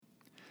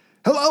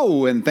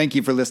Hello, and thank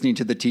you for listening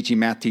to the Teaching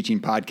Math Teaching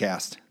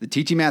Podcast. The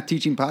Teaching Math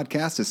Teaching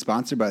Podcast is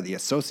sponsored by the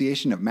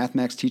Association of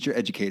Mathematics Teacher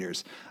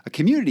Educators, a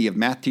community of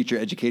math teacher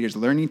educators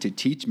learning to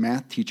teach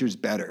math teachers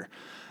better.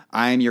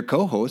 I am your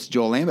co-host,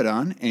 Joel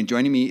Amadon, and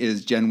joining me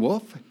is Jen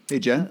Wolf. Hey,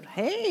 Jen.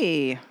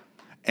 Hey.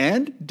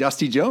 And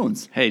Dusty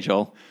Jones. Hey,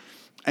 Joel.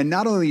 And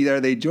not only are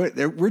they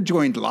we're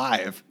joined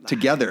live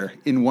together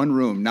in one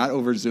room, not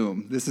over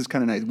Zoom. This is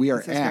kind of nice.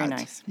 This is very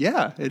nice.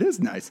 Yeah, it is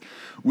nice.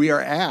 We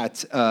are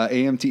at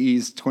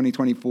AMTE's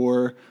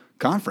 2024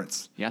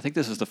 conference. Yeah, I think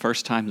this is the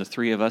first time the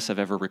three of us have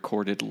ever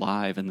recorded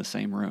live in the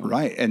same room.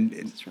 Right, and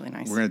it's really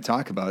nice. We're going to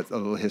talk about a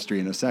little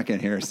history in a second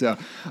here. So,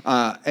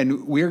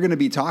 and we're going to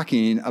be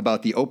talking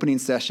about the opening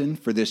session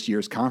for this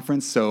year's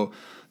conference. So,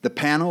 the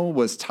panel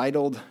was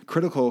titled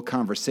Critical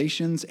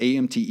Conversations,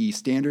 AMTE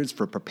Standards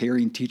for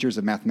Preparing Teachers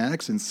of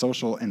Mathematics in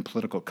Social and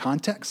Political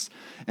Contexts.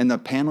 And the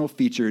panel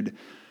featured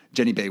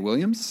Jenny Bay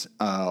Williams,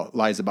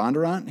 Liza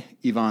Bondurant,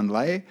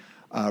 Yvonne,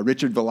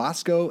 Richard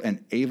Velasco,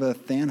 and Ava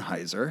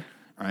Thanheiser.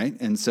 Right?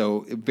 And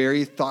so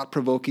very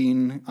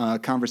thought-provoking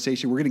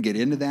conversation. We're going to get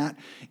into that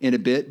in a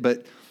bit,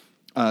 but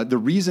the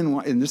reason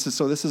why, and this is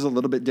a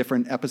little bit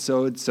different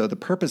episode. So the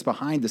purpose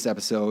behind this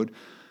episode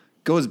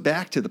goes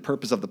back to the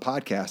purpose of the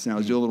podcast. And I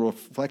was doing a little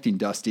reflecting,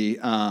 Dusty.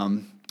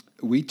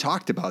 We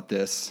talked about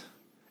this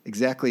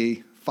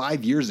exactly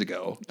 5 years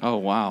ago. Oh,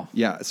 wow.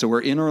 Yeah. So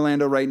we're in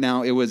Orlando right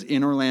now. It was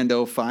in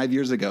Orlando 5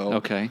 years ago.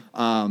 Okay.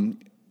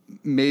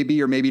 Maybe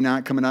or maybe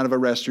not coming out of a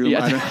restroom.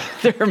 Yeah,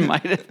 there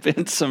might have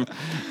been some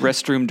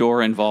restroom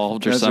door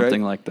involved or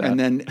something like that. And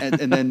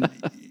then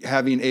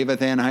having Ava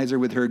Thanheiser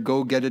with her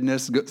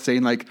go-gettedness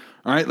saying like,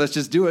 all right, let's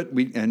just do it.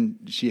 And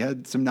she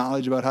had some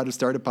knowledge about how to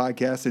start a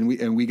podcast,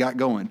 and we got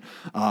going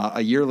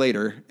a year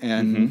later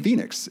in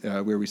Phoenix,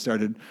 where we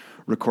started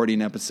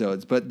recording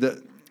episodes. But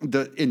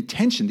the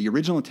intention, the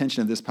original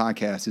intention of this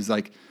podcast is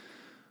like,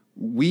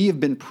 we have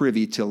been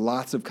privy to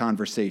lots of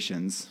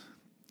conversations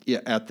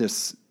at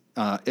this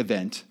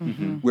event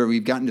where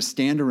we've gotten to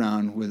stand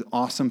around with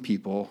awesome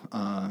people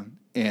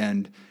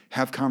and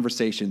have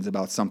conversations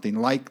about something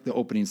like the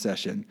opening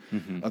session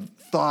of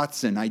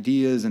thoughts and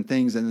ideas and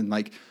things, and then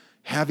like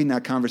having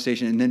that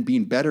conversation and then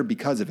being better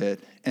because of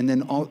it. And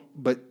then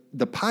but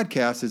the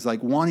podcast is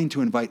like wanting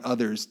to invite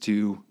others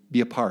to be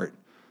a part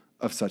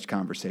of such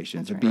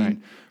conversations. That's right.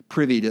 Being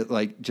privy to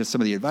like just some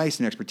of the advice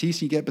and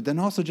expertise you get, but then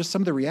also just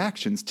some of the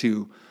reactions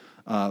to,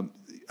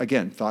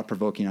 again,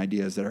 thought-provoking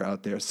ideas that are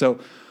out there. So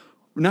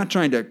we're not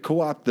trying to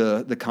co-opt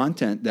the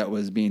content that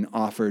was being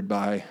offered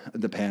by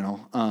the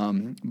panel,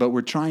 but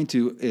we're trying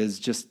to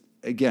just,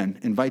 again,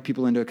 invite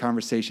people into a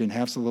conversation,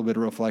 have a little bit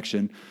of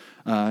reflection,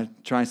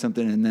 try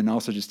something, and then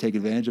also just take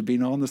advantage of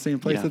being all in the same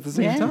place at the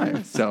same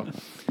time.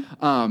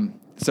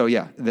 So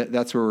yeah,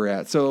 that's where we're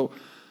at. So,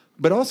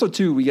 but also,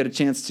 too, we get a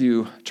chance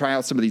to try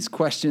out some of these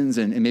questions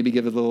and maybe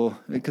give it a little,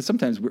 because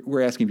sometimes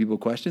we're asking people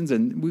questions,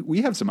 and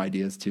we have some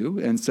ideas,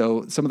 too. And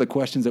so some of the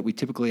questions that we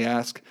typically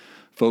ask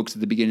folks at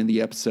the beginning of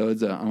the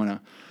episodes, I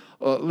want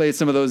to lay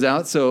some of those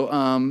out.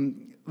 So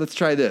let's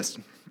try this.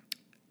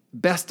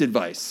 Best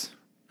advice,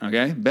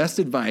 okay? Best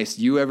advice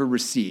you ever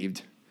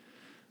received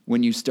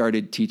when you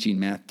started teaching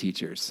math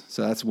teachers.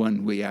 So that's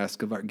one we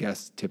ask of our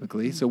guests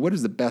typically. So what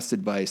is the best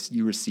advice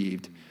you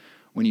received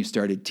when you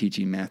started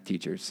teaching math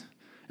teachers?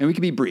 And we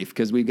can be brief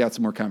because we've got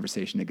some more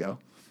conversation to go.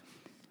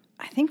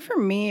 I think for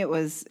me it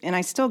was, and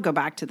I still go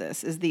back to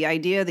this, is the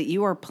idea that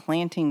you are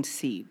planting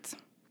seeds.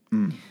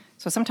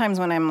 So sometimes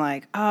when I'm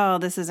like, oh,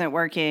 this isn't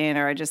working,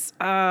 or I just,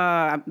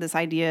 this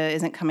idea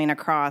isn't coming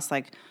across,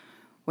 like,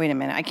 wait a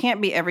minute, I can't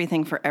be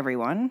everything for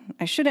everyone.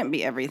 I shouldn't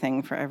be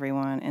everything for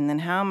everyone. And then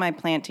how am I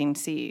planting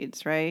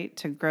seeds, right,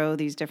 to grow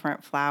these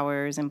different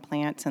flowers and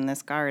plants in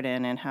this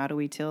garden? And how do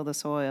we till the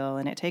soil?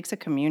 And it takes a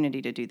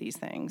community to do these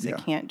things. Yeah.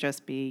 It can't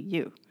just be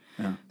you.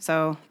 Yeah.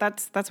 So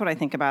that's what I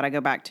think about. I go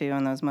back to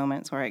in those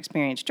moments where I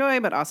experience joy,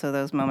 but also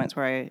those moments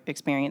where I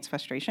experience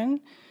frustration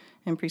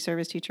in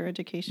pre-service teacher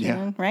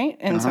education, right?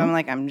 And so I'm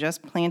like, I'm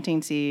just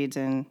planting seeds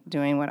and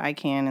doing what I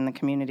can in the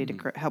community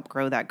to help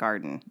grow that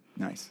garden.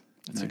 Nice.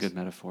 That's a good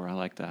metaphor. I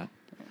like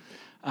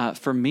that.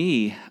 For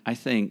me, I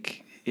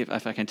think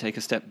if I can take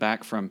a step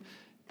back from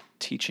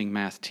teaching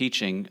math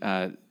teaching,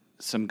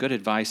 some good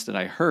advice that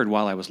I heard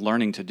while I was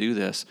learning to do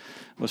this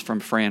was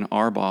from Fran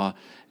Arbaugh.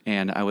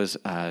 And I was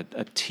a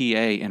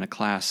TA in a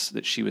class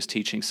that she was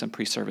teaching some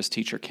pre-service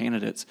teacher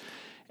candidates.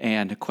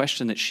 And a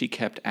question that she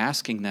kept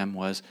asking them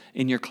was,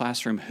 in your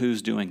classroom,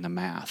 who's doing the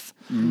math?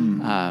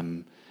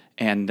 And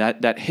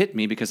that hit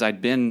me because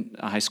I'd been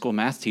a high school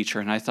math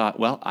teacher, and I thought,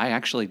 well, I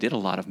actually did a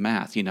lot of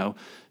math,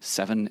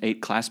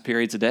 7-8 class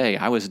periods a day.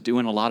 I was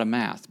doing a lot of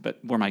math,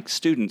 but were my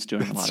students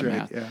doing a lot of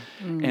math? Yeah.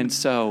 And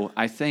so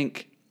I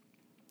think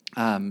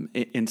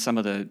in some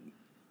of the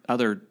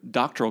other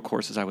doctoral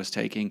courses I was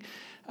taking,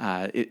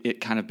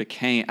 it kind of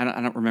became, I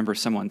don't remember if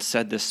someone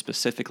said this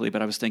specifically,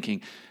 but I was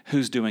thinking,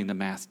 who's doing the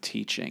math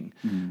teaching?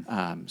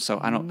 So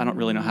I don't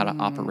really know how to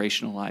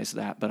operationalize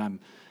that, but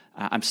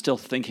I'm still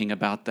thinking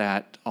about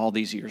that all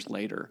these years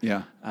later.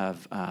 Yeah.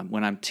 Of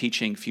when I'm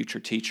teaching future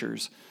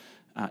teachers,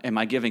 am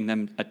I giving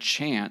them a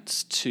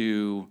chance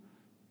to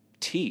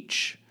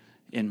teach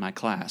in my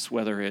class,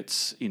 whether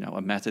it's,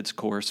 a methods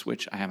course,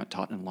 which I haven't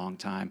taught in a long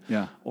time,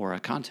 or a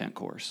content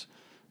course.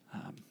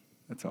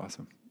 That's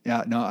awesome.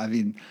 Yeah, no, I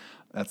mean,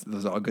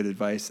 those are all good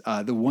advice.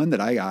 The one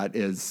that I got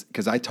is,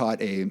 because I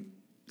taught a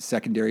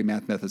secondary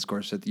math methods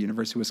course at the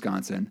University of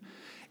Wisconsin,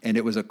 and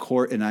it was a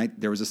course, and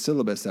there was a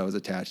syllabus that was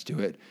attached to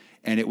it,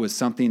 and it was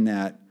something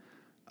that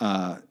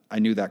I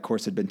knew that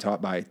course had been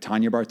taught by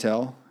Tanya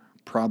Bartel,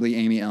 probably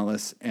Amy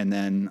Ellis, and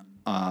then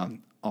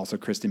also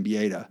Kristen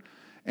Bieda.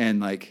 And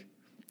like,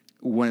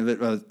 one of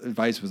the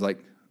advice was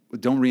like,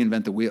 don't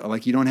reinvent the wheel.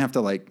 Like, you don't have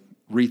to like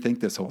rethink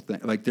this whole thing.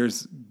 Like,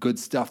 there's good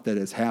stuff that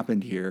has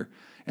happened here.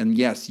 And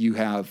yes, you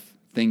have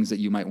things that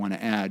you might want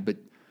to add, but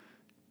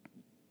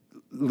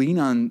lean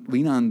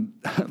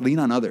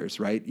on others,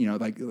 right?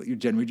 Like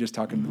Jen, we were just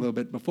talking a little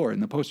bit before in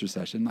the poster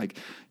session, like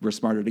we're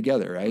smarter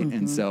together, right?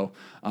 And so,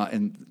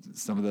 and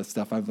some of the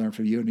stuff I've learned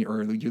from you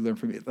or you learn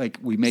from me, like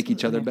we make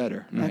each other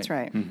better. Right? That's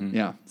right.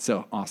 Yeah.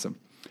 So awesome.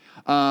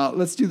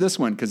 Let's do this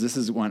one, because this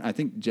is one, I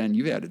think, Jen,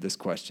 you added this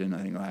question,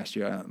 I think last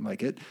year. I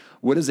like it.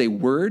 What is a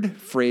word,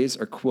 phrase,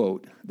 or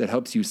quote that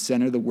helps you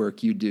center the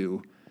work you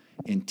do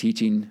in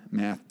teaching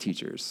math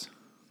teachers?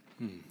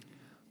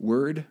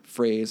 Word,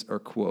 phrase, or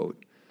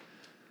quote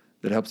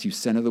that helps you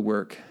center the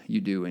work you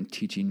do in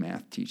teaching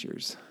math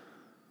teachers.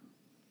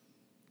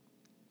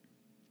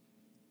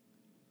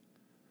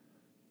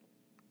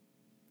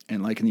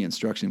 And like in the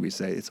instruction, we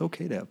say, it's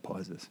okay to have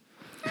pauses.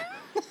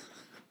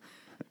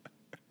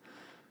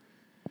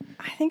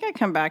 I think I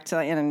come back to,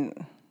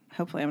 and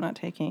hopefully I'm not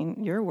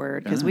taking your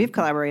word, because we've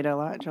collaborated a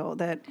lot, Joel,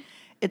 that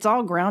it's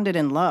all grounded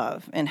in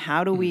love. And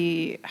how do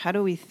we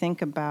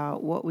think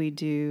about what we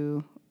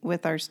do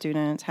with our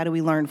students? How do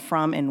we learn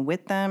from and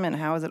with them? And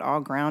how is it all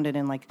grounded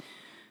in like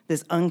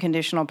this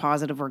unconditional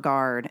positive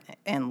regard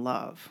and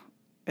love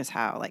is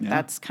how, like,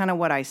 that's kind of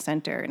what I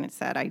center. And it's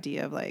that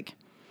idea of like,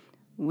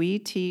 we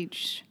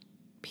teach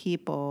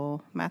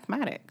people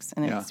mathematics,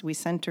 and we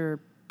center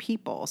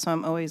people. So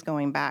I'm always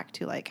going back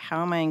to like,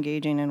 how am I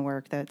engaging in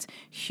work that's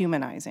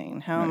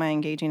humanizing? How am I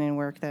engaging in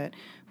work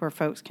where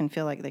folks can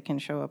feel like they can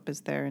show up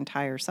as their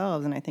entire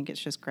selves? And I think it's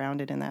just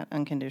grounded in that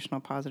unconditional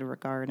positive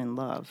regard and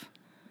love.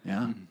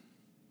 Yeah.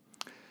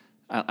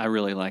 I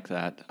really like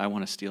that. I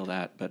want to steal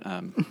that, but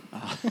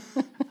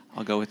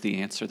I'll go with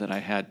the answer that I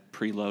had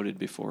preloaded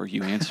before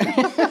you answered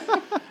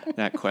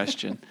that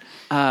question.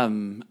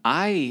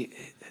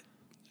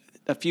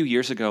 A few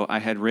years ago, I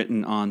had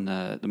written on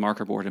the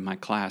marker board in my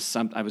class,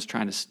 I was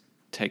trying to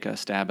take a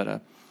stab at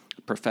a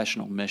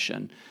professional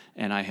mission,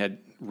 and I had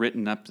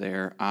written up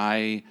there,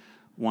 I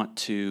want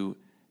to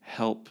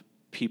help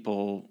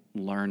people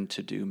learn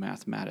to do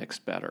mathematics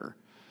better.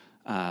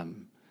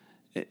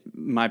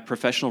 My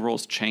professional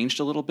roles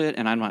changed a little bit,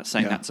 and I'm not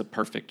saying that's a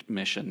perfect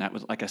mission. That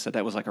was, like I said,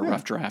 that was like a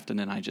rough draft, and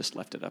then I just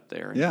left it up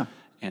there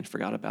and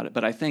forgot about it.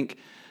 But I think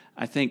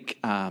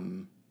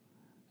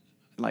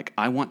like,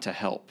 I want to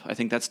help. I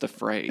think that's the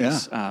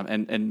phrase.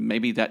 And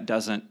maybe that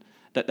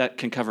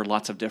can cover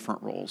lots of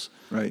different roles.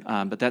 Right.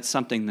 But that's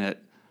something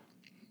that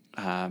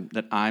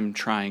I'm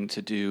trying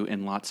to do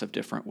in lots of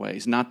different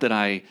ways. Not that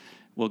I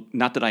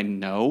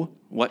know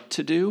what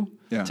to do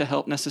to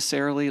help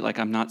necessarily. Like,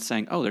 I'm not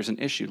saying, oh, there's an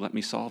issue, let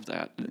me solve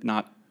that.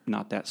 Not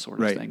that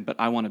sort of thing. But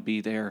I want to be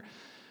there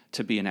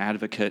to be an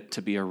advocate,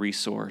 to be a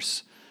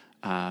resource,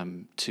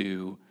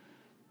 to,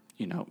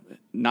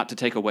 not to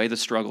take away the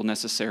struggle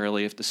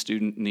necessarily if the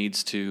student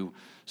needs to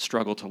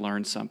struggle to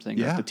learn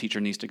something, or if the teacher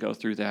needs to go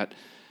through that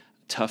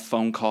tough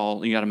phone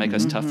call. You got to make a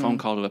tough phone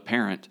call to a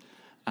parent.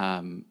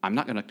 I'm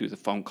not going to do the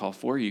phone call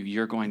for you.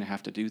 You're going to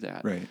have to do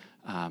that. Right.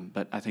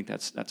 But I think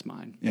that's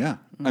mine. Yeah.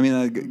 I mean,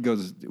 it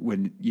goes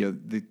when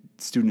the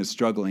student is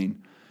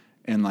struggling,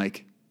 and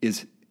like,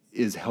 is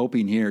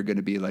helping here going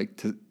to be like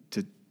to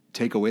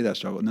take away that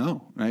struggle?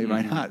 No, right?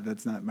 Why not?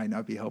 Might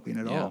not be helping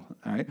at all.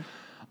 All right.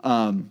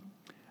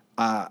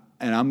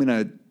 And I'm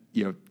gonna,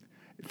 it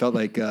felt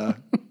like we're,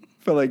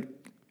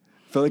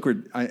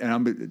 and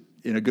I'm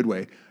in a good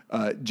way.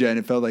 Jen,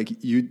 it felt like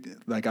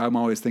I'm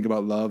always thinking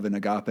about love and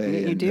agape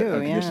and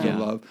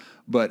unconditional love,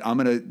 but I'm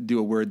going to do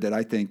a word that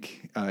I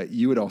think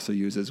you would also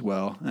use as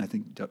well. And I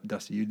think,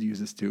 Dusty, you'd use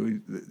this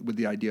too, with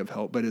the idea of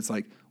help, but it's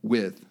like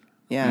with.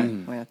 Yeah.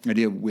 With.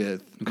 Idea of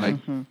with. Okay. Like,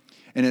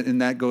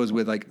 and that goes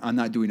with like, I'm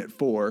not doing it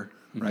for,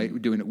 right? We're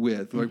doing it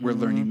with. Like, we're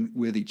learning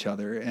with each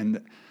other.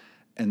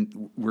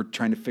 And we're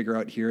trying to figure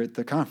out here at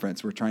the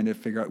conference,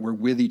 we're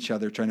with each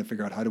other, trying to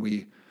figure out how do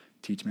we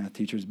teach math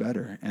teachers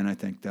better. And I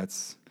think I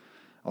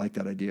like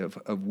that idea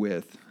of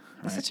with.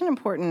 Right? It's such an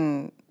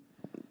important,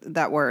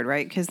 that word,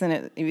 right? Because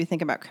then if you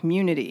think about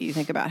community, you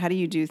think about how do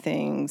you do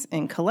things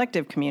in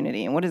collective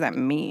community, and what does that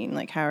mean?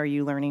 Like, how are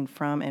you learning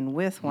from and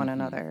with one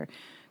another?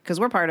 Because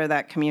we're part of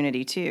that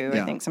community too.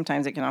 I think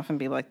sometimes it can often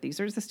be like, these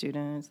are the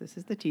students, this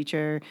is the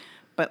teacher,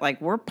 but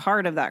like, we're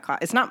part of that class.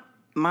 It's not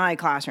my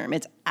classroom,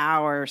 it's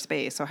our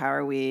space. So how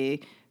are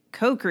we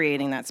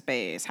co-creating that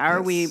space? How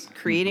are we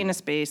creating a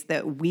space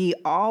that we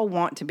all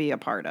want to be a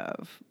part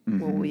of?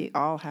 Well, we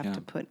all have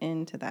to put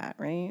into that,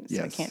 right?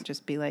 So it can't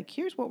just be like,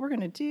 here's what we're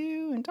going to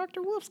do in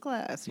Dr. Wolf's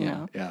class, you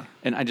know? Yeah.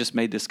 And I just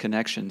made this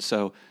connection.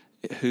 So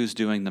who's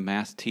doing the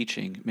math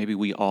teaching? Maybe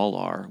we all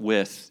are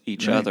with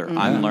each other.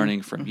 I'm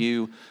learning from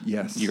you.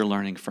 Yes. You're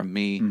learning from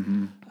me.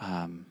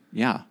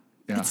 Yeah.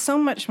 It's so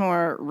much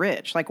more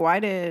rich. Like,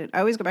 I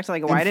always go back to,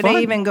 like, why did fun.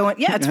 I even go in?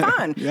 Yeah, it's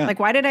fun. Yeah. Like,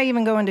 why did I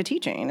even go into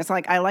teaching? It's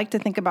like, I like to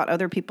think about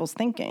other people's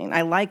thinking.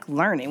 I like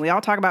learning. We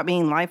all talk about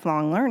being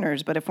lifelong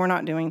learners, but if we're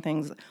not doing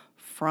things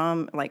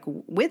from, like,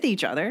 with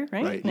each other,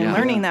 right? And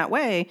learning that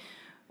way,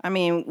 I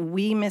mean,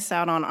 we miss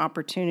out on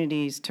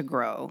opportunities to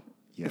grow.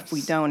 If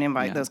we don't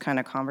invite those kind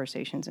of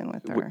conversations in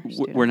with our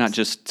students. We're not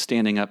just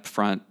standing up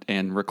front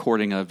and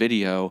recording a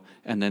video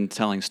and then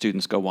telling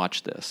students, go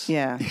watch this.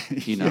 Yeah.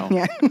 You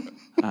know?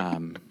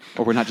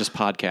 Or we're not just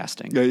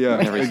podcasting.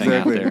 Everything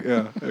exactly. out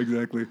there. Yeah,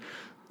 exactly.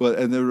 Well,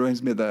 and that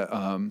reminds me of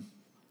the,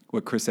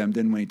 what Chris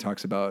Emden, when he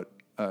talks about,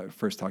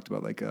 first talked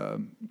about like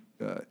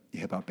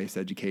hip-hop-based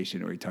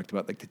education, or he talked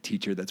about like the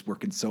teacher that's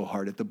working so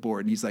hard at the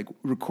board, and he's like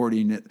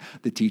recording it,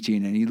 the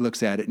teaching, and he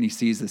looks at it and he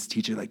sees this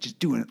teacher like just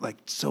doing it like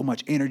so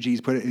much energy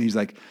he's put it, and he's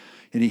like,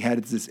 and he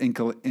had this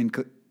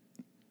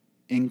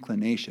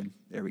inclination,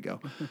 there we go,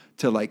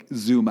 to like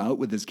zoom out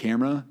with his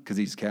camera because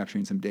he's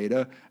capturing some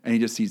data, and he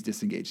just sees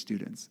disengaged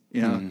students.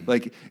 You know,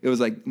 like it was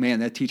like,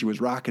 man, that teacher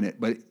was rocking it,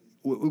 but it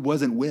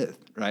wasn't with,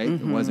 right?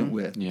 It wasn't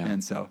with,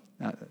 and so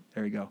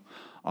there you go.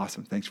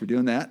 Awesome. Thanks for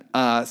doing that.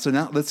 So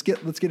now let's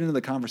get into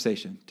the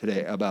conversation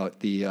today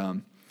about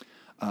the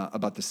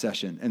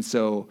session. And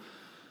so,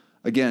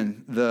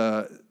 again,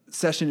 the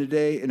session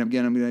today, and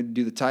again, I'm going to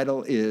do the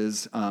title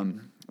is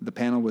the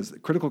panel was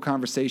Critical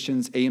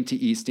Conversations,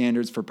 AMTE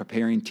Standards for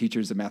Preparing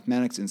Teachers of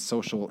Mathematics in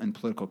Social and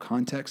Political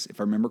Contexts. If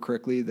I remember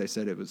correctly, they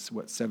said it was,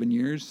 7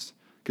 years?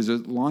 Because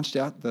it launched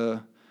out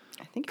the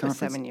I think it was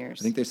 7 years.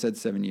 I think they said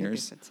 7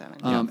 years. They said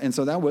 7. And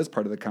so that was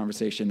part of the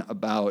conversation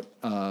about,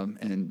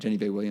 and Jenny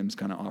Bay Williams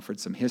kind of offered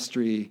some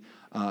history,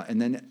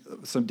 and then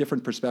some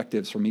different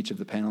perspectives from each of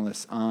the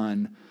panelists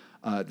on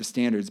the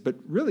standards. But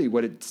really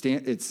what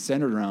it's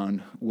centered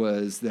around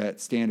was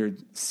that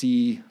standard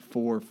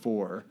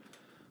C44,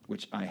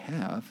 which I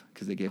have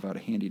because they gave out a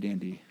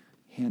handy-dandy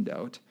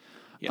handout.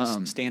 Yes,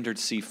 standard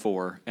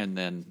C4, and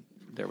then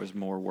there was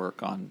more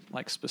work on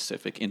like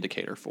specific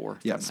indicator 4.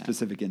 Yeah,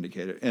 specific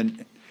indicator.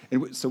 And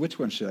so which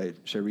one should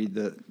I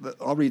read?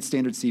 I'll read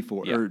standard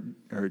C4.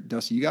 Yeah. Or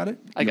Dusty, you got it?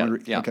 I got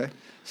it, yeah. Okay.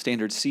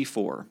 Standard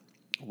C4.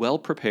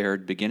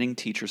 Well-prepared beginning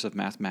teachers of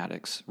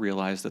mathematics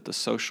realize that the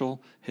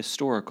social,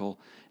 historical,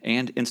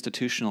 and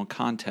institutional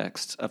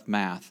contexts of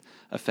math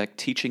affect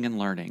teaching and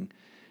learning,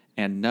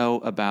 and know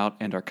about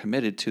and are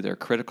committed to their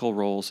critical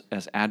roles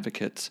as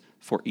advocates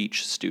for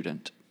each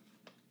student.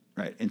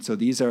 Right. And so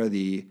these are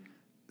the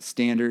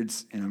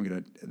standards,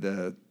 and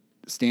the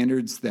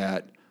standards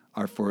that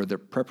are for the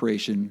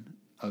preparation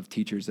of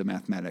teachers of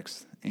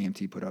mathematics.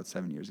 AMTE put out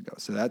 7 years ago.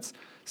 So that's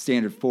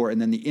standard 4.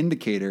 And then the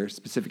indicator,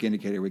 specific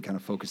indicator we kind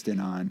of focused in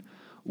on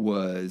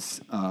was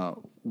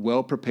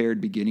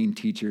well-prepared beginning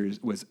teachers,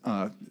 was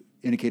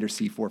indicator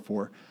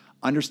C44.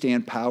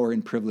 Understand power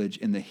and privilege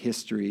in the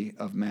history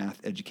of math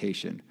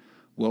education.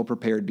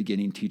 Well-prepared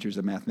beginning teachers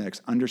of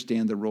mathematics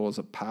understand the roles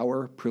of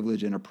power,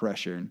 privilege, and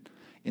oppression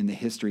in the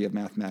history of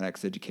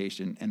mathematics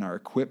education and are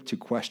equipped to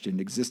question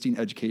existing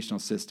educational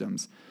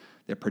systems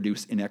that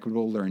produce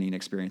inequitable learning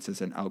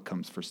experiences and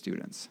outcomes for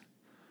students.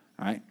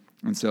 All right?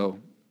 And so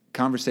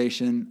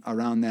conversation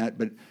around that,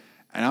 and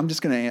I'm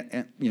just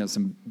going to,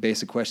 some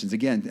basic questions.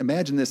 Again,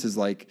 imagine this is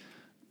like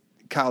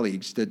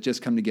colleagues that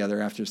just come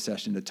together after a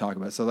session to talk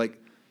about it. So like,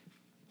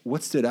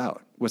 what stood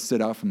out? What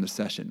stood out from the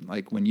session?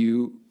 Like when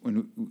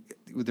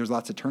there's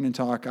lots of turn and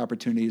talk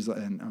opportunities,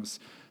 and I was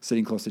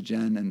sitting close to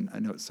Jen,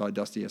 and saw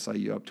Dusty, I saw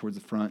you up towards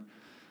the front.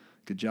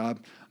 Good job.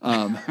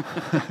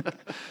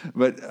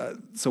 But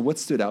so what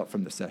stood out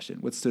from the session?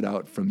 What stood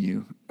out from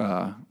you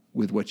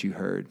with what you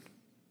heard?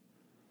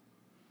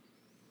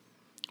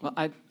 Well,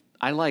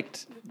 I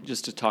liked,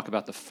 just to talk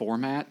about the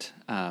format,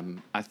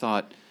 I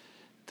thought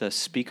the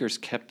speakers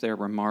kept their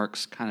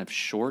remarks kind of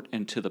short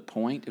and to the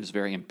point. It was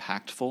very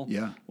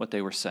impactful, what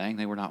they were saying.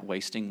 They were not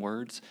wasting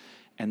words.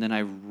 And then I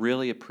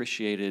really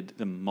appreciated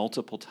the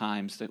multiple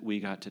times that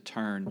we got to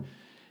turn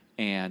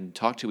and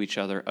talk to each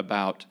other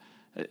about,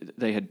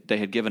 they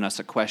had given us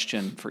a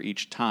question for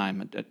each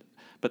time,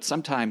 but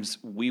sometimes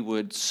we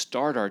would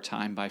start our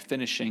time by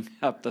finishing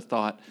up the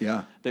thought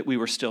that we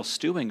were still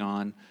stewing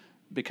on,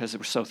 because it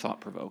was so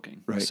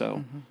thought-provoking. Right.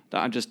 So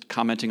I'm just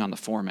commenting on the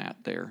format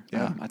there.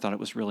 Yeah. I thought it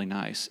was really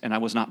nice. And I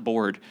was not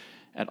bored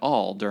at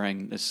all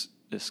during this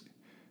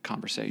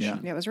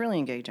conversation. Yeah, it was really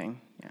engaging.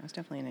 Yeah, it was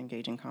definitely an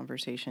engaging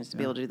conversation to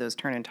be able to do those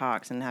turn and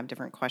talks and have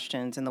different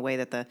questions, and the way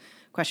that the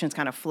questions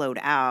kind of flowed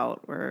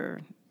out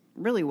were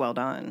really well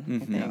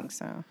done, I think.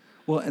 So.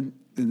 Well, and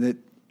that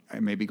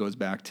maybe goes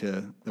back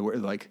to the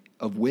word like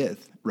of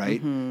with, right?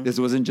 This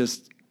wasn't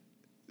just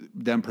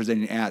them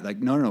presenting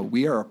no,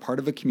 we are a part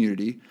of a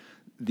community.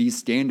 These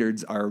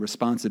standards are a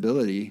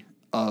responsibility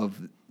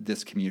of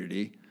this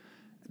community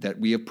that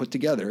we have put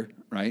together,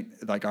 right?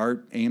 Like our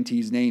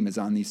AMTE's name is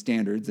on these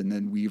standards, and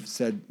then we've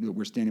said that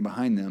we're standing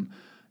behind them.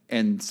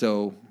 And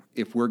so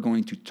if we're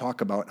going to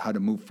talk about how to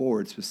move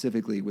forward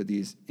specifically with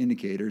these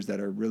indicators that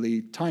are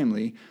really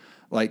timely,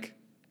 like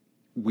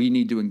we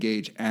need to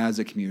engage as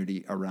a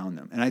community around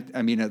them. And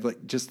I mean,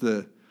 like just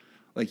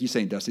like you're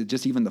saying, Dusty,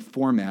 just even the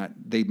format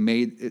they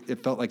made,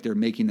 it felt like they're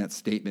making that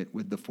statement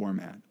with the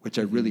format, which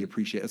I really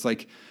appreciate. It's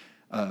like,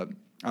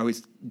 I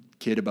always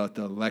kid about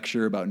the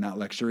lecture about not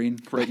lecturing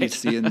that you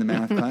see in the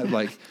math class,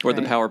 like or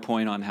the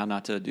PowerPoint on how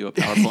not to do a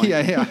PowerPoint.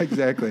 yeah,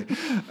 exactly.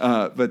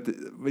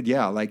 But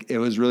yeah, like it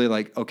was really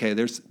like, okay,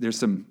 there's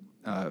some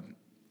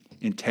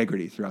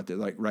integrity throughout the,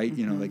 like, right?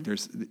 You know, like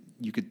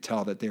you could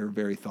tell that they were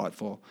very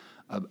thoughtful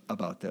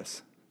about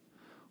this.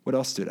 What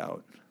else stood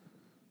out?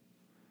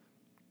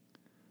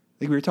 I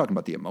think we were talking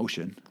about the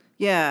emotion.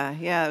 Yeah,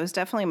 it was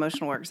definitely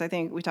emotional work. Because I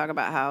think we talk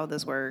about how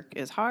this work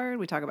is hard.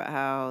 We talk about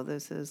how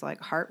this is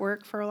like heart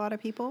work for a lot of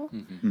people.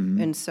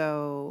 And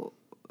so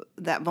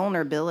that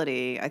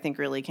vulnerability, I think,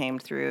 really came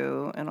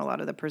through in a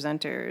lot of the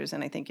presenters.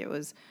 And I think it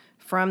was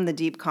from the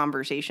deep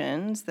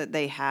conversations that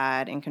they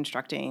had in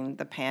constructing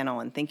the panel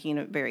and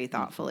thinking very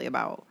thoughtfully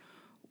about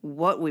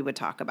what we would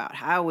talk about,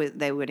 how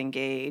they would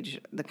engage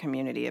the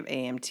community of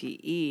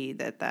AMTE,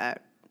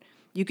 that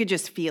you could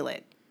just feel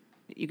it.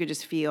 You could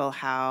just feel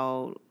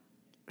how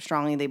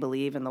strongly they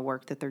believe in the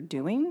work that they're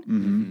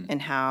doing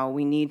and how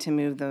we need to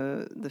move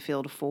the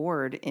field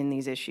forward in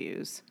these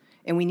issues.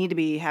 And we need to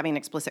be having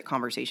explicit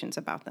conversations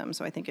about them.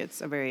 So I think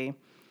it's a very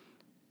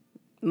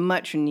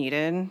much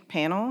needed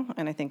panel.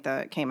 And I think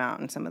that came out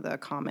in some of the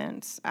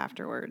comments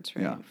afterwards,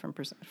 right,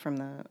 from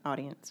the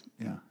audience.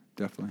 Yeah,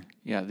 definitely.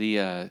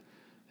 Yeah,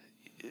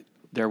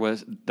 there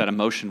was, that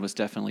emotion was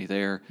definitely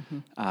there.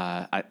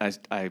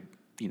 I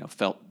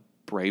felt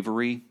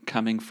bravery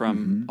coming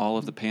from all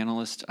of the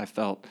panelists. I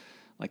felt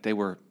like they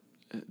were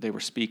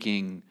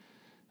speaking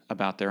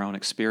about their own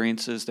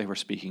experiences. They were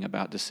speaking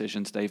about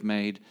decisions they've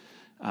made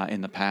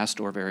in the past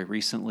or very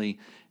recently,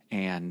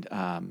 and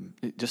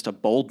just a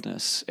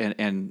boldness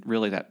and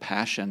really that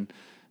passion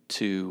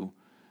to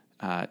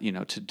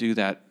do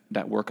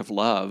that work of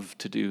love,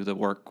 to do the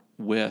work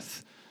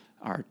with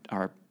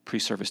our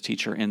pre-service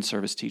teacher,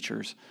 in-service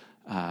teachers,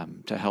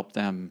 to help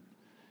them,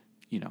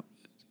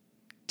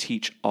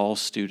 teach all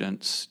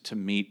students, to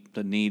meet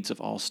the needs of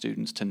all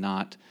students, to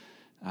not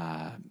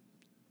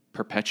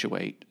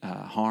perpetuate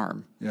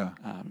harm. Yeah.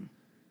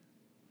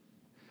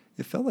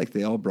 It felt like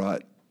they all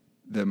brought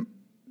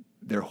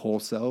their whole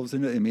selves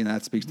in it. I mean,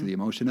 that speaks to the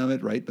emotion of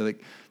it, right? But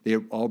like they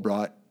all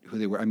brought who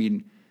they were. I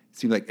mean, it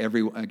seemed like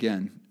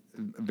again,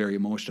 very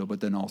emotional, but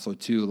then also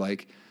too,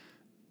 like,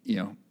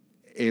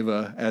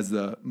 Ava as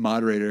the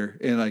moderator,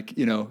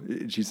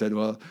 and she said,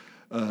 well,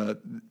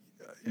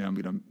 I'm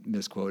going to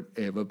misquote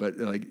Ava, but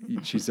like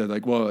she said,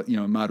 like, well,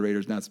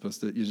 moderator's not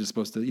supposed to, you're just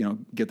supposed to,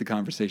 get the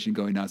conversation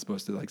going, not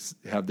supposed to like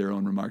have their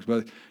own remarks.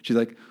 But she's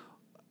like,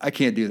 I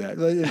can't do that.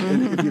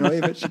 And,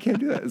 Ava, she can't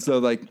do that. So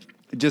like,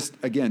 just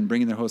again,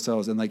 bringing their whole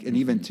selves and like, and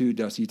even too,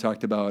 Dusty, you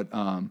talked about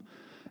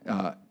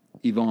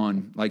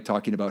Yvonne, like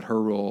talking about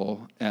her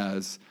role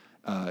as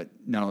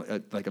now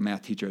like a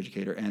math teacher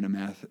educator and a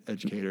math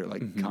educator,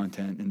 like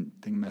content and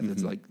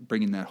methods, like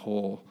bringing that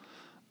whole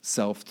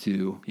self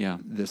to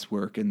this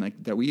work, and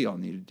like that we all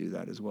need to do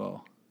that as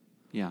well.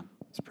 Yeah,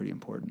 it's pretty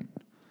important.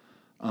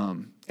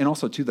 And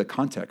also to the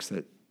context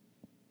that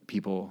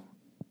people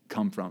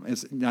come from.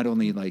 It's not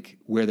only like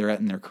where they're at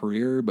in their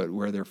career, but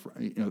where they're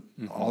from,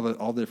 all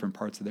the different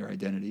parts of their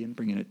identity, and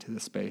bringing it to the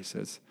space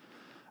is,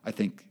 I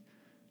think,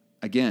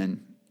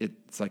 again,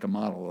 it's like a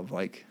model of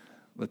like,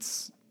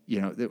 let's,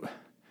 this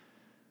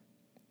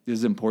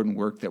is important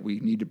work that we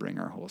need to bring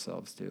our whole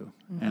selves to.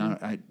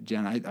 And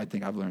Jen, I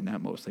think I've learned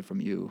that mostly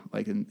from you,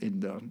 like in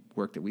the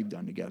work that we've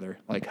done together,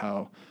 like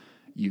how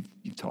you've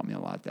taught me a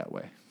lot that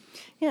way.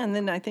 Yeah, and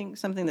then I think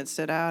something that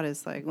stood out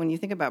is like when you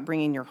think about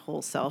bringing your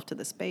whole self to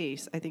the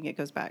space, I think it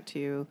goes back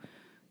to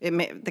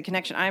the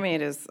connection I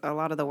made is a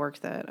lot of the work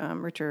that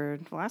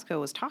Richard Velasco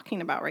was talking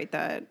about, right?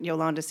 That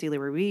Yolanda Celia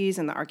Ruiz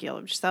and the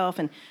archaeology of self,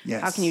 and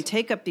how can you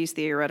take up these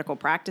theoretical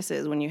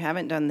practices when you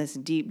haven't done this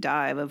deep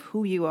dive of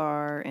who you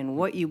are and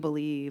what you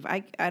believe?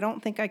 I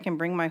don't think I can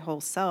bring my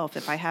whole self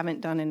if I haven't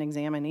done an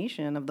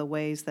examination of the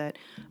ways that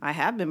I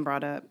have been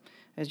brought up.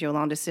 As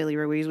Yolanda Celia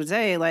Ruiz would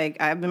say, like,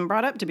 I've been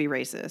brought up to be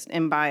racist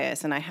and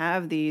biased, and I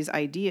have these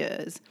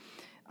ideas.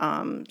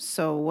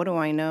 So what do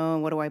I know?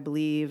 What do I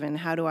believe? And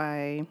how do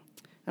I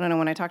don't know,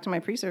 when I talk to my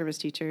pre-service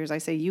teachers, I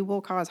say, you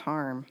will cause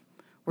harm.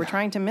 We're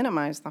trying to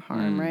minimize the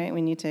harm, right?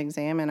 We need to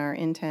examine our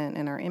intent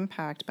and our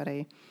impact.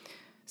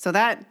 So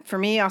that, for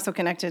me, also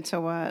connected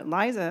to what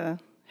Liza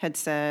had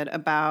said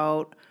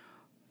about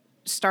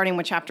starting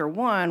with chapter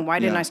 1. Why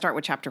didn't I start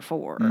with chapter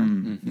 4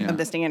 of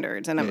the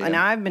standards? And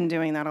I've been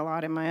doing that a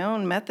lot in my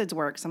own methods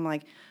work. So I'm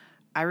like,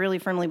 I really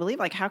firmly believe,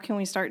 like, how can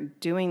we start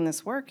doing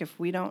this work if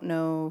we don't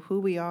know who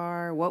we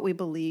are, what we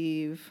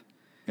believe,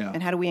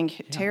 and how do we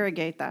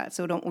interrogate that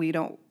so we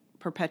don't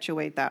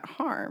perpetuate that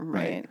harm,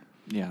 right?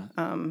 Yeah.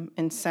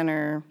 And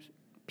center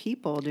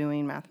people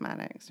doing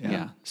mathematics.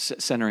 Yeah.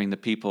 Centering the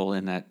people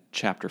in that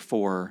chapter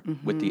 4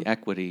 with the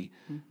equity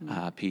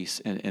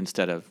piece,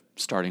 instead of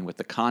starting with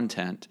the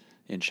content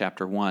in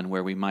chapter 1,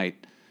 where we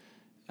might,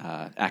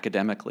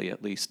 academically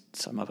at least,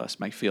 some of us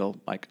might feel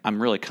like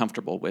I'm really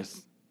comfortable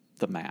with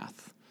the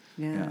math.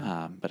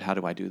 Yeah. But how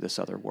do I do this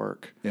other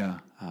work? Yeah.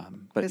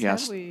 But 'Cause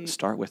yes, have we-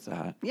 start with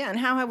that. Yeah, and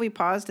how have we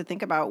paused to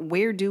think about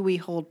where do we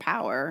hold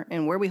power,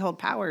 and where we hold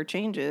power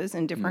changes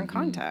in different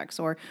contexts,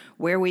 or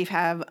where we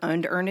have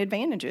unearned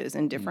advantages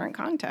in different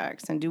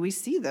contexts, and do we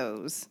see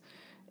those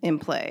in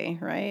play,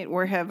 right?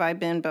 Where have I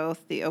been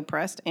both the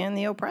oppressed and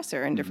the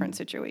oppressor in different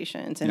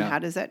situations, and Yeah. how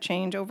does that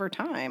change over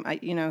time?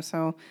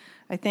 So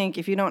I think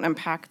if you don't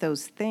unpack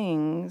those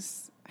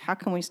things, how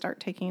can we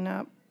start taking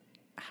up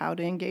how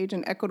to engage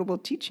in equitable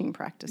teaching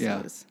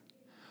practices?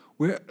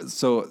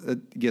 So I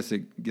guess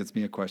it gets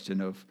me a question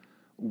of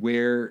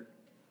where,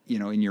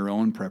 in your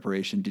own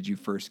preparation, did you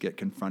first get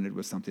confronted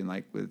with something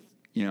like with,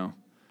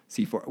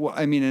 C4? Well,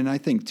 I mean, and I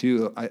think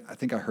too, I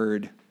think I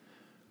heard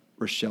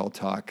Rochelle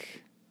talk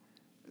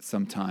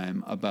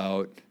sometime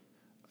about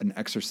an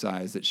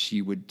exercise that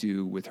she would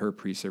do with her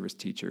pre-service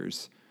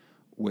teachers,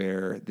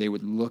 where they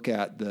would look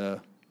at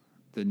the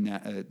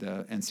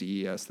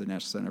NCES, the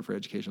National Center for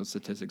Educational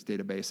Statistics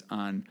database,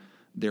 on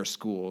their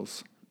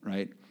schools,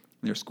 right?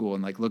 Their school,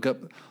 and look up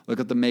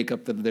the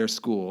makeup of their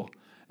school,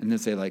 and then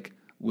say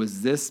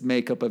was this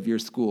makeup of your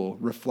school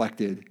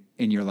reflected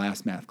in your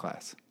last math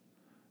class?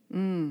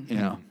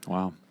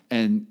 Wow.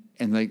 And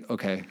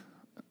okay,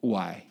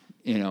 why?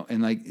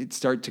 And it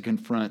start to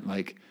confront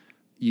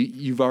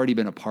you've already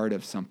been a part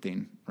of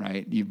something,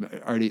 right? You've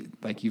already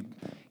you've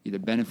either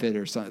benefited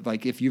or something.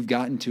 If you've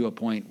gotten to a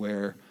point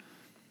where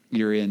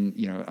you're in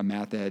a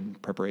math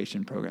ed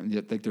preparation program,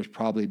 there's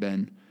probably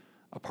been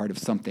a part of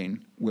something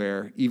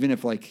where, even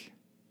if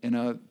in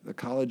a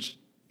college,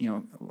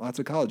 lots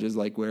of colleges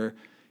where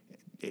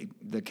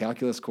the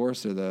calculus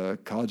course or the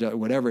college,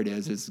 whatever it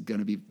is going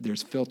to be,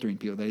 there's filtering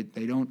people.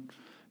 They don't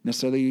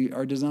necessarily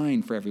are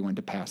designed for everyone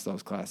to pass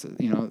those classes,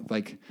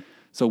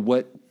 so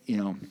what,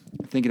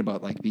 thinking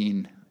about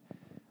being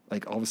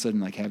all of a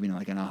sudden having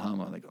an aha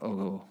moment,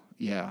 oh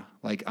yeah,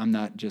 I'm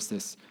not just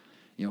this,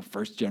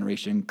 first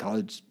generation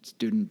college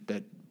student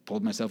that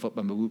pulled myself up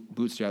on my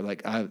bootstrap.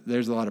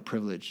 There's a lot of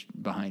privilege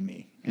behind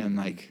me, and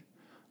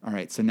all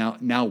right, so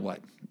now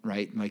what,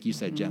 right? Like you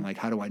said, Jen,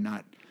 how do I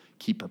not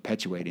keep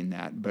perpetuating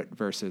that, but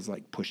versus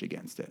push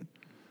against it?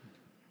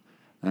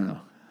 I don't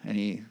know.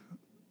 Any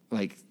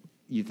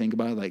you think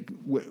about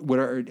what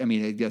are, I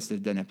mean, I guess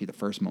it doesn't have to be the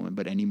first moment,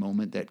 but any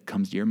moment that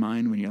comes to your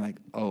mind when you're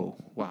oh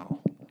wow,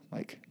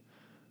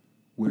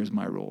 where's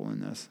my role in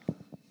this?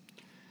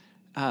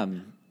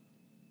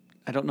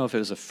 I don't know if it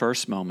was a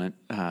first moment.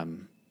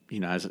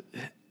 As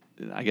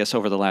I guess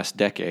over the last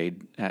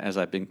decade, as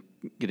I've been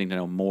getting to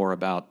know more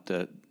about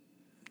the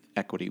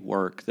equity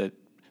work that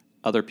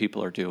other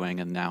people are doing,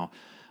 and now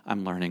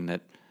I'm learning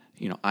that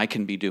I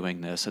can be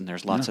doing this, and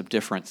there's lots of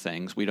different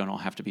things. We don't all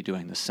have to be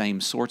doing the same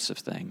sorts of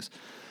things.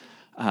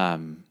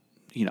 One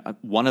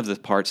of the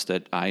parts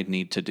that I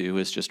need to do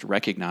is just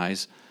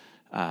recognize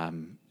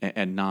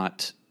and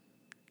not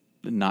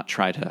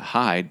try to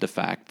hide the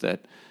fact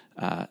that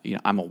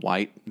I'm a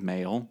white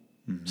male,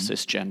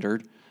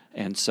 cisgendered,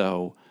 and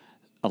so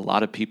a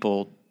lot of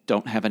people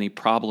don't have any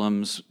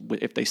problems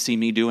if they see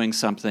me doing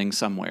something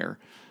somewhere.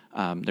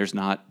 There's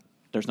not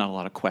a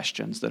lot of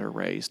questions that are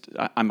raised.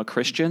 I'm a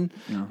Christian,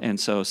 and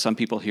so some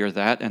people hear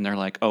that and they're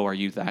like, "Oh, are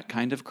you that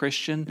kind of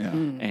Christian?" Yeah.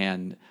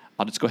 And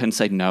I'll just go ahead and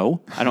say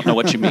no. I don't know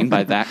what you mean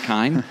by that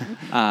kind,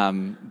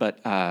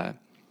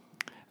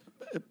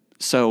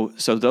 So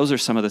those are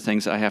some of the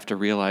things I have to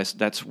realize.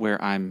 That's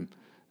where I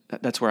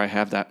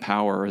have that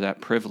power or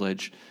that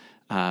privilege,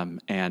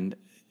 and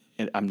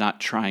I'm not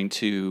trying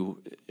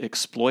to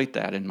exploit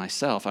that in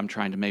myself. I'm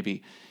trying to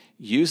maybe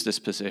use this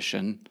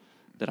position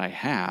that I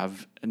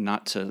have,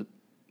 not to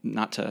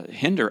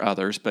hinder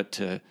others, but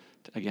to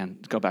again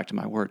go back to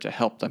my word, to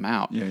help them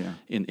out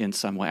in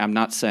some way. I'm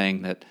not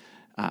saying that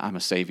I'm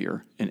a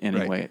savior in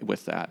any way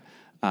with that,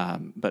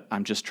 but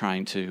I'm just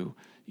trying to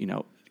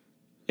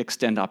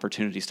extend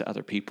opportunities to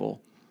other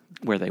people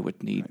where they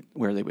would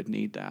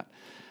need that.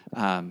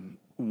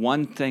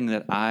 One thing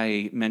that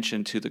I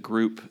mentioned to the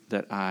group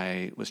that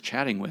I was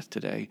chatting with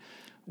today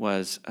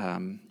was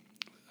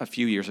a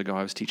few years ago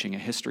I was teaching a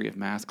history of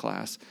math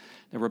class.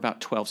 There were about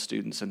 12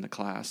 students in the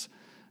class.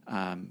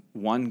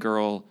 One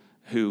girl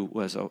who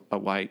was a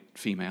white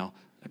female,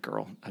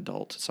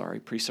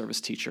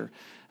 pre-service teacher,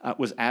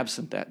 was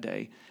absent that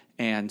day.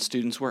 And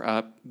students were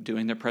up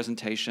doing their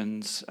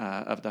presentations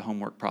of the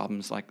homework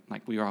problems like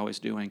we were always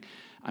doing.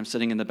 I'm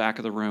sitting in the back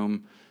of the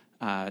room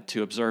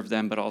to observe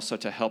them, but also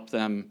to help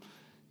them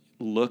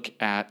look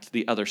at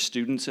the other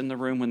students in the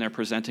room when they're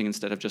presenting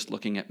instead of just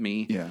looking at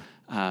me. Yeah.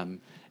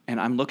 And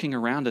I'm looking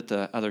around at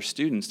the other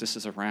students. This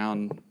is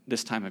around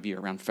this time of year,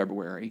 around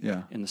February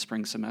in the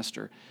spring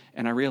semester.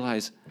 And I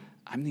realize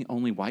I'm the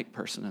only white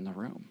person in the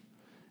room.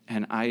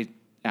 And I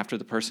after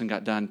the person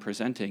got done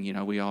presenting,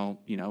 we all,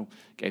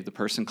 gave the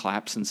person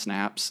claps and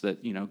snaps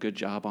that, good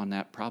job on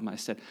that problem. I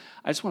said,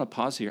 I just want to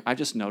pause here. I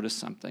just noticed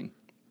something.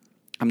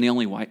 I'm the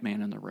only white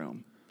man in the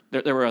room.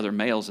 There were other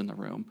males in the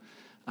room,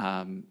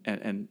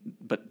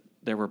 but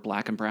there were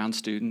black and brown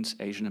students,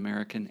 Asian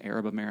American,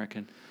 Arab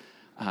American.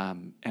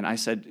 And I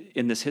said,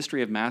 in this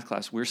history of math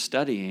class, we're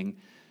studying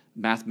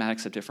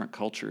mathematics of different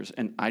cultures,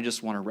 and I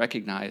just want to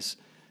recognize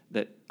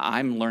that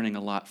I'm learning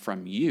a lot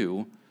from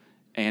you,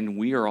 and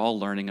we are all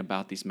learning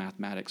about these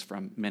mathematics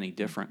from many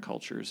different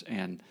cultures,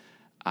 and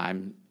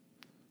I'm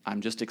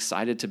just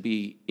excited to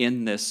be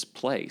in this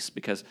place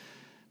because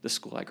the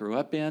school I grew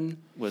up in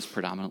was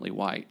predominantly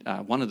white.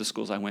 One of the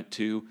schools I went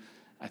to,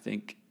 I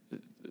think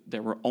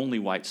there were only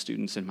white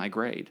students in my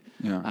grade.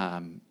 Yeah.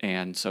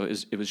 And so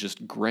it was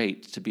just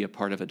great to be a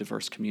part of a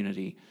diverse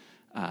community,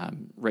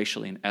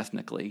 racially and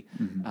ethnically,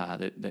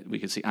 that we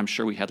could see. I'm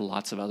sure we had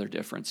lots of other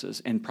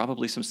differences and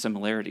probably some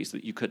similarities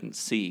that you couldn't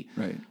see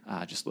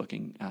just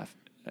looking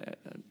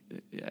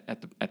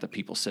at the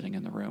people sitting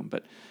in the room.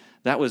 But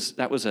that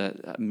was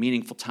a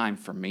meaningful time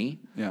for me.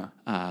 Yeah.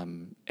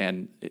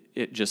 And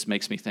it just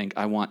makes me think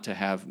I want to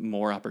have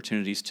more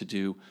opportunities to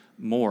do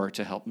more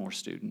to help more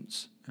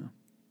students. Yeah.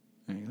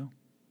 There you go.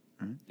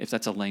 All right. If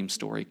that's a lame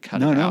story,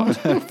 cut it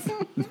out. No.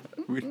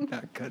 We're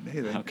not cutting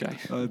anything. Okay.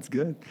 Oh, that's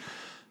good.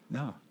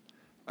 No.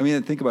 I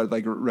mean, think about it,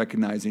 like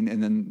recognizing,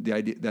 and then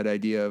that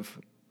idea of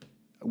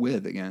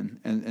with again,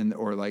 and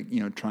or like,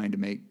 trying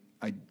to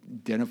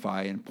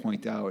identify and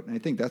point out. And I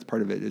think that's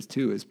part of it is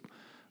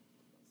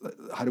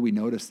how do we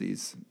notice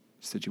these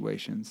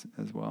situations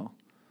as well?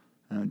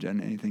 I don't know,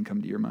 Jen, anything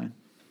come to your mind?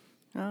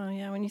 Oh,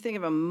 yeah. When you think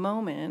of a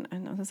moment, I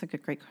know that's a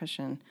great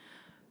question.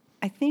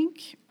 I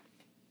think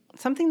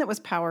something that was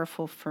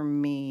powerful for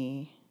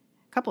me,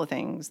 a couple of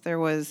things. There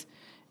was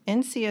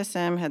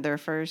NCSM had their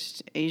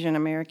first Asian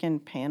American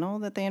panel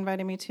that they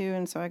invited me to,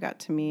 and so I got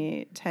to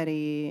meet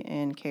Teddy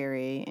and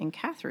Carrie and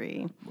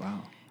Catherine.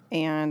 Wow.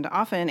 And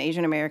often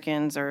Asian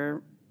Americans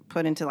are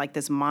put into like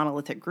this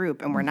monolithic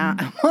group, and we're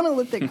not a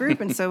monolithic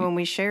group. And so when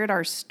we shared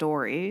our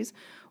stories,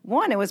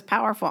 one, it was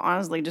powerful,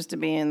 honestly, just to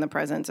be in the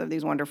presence of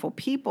these wonderful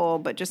people,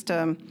 but just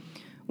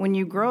when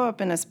you grow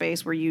up in a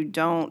space where you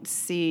don't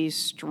see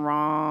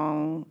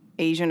strong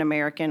Asian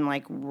American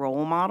like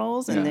role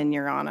models, and then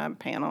you're on a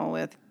panel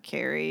with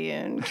Carrie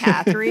and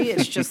Catherine,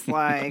 it's just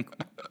like,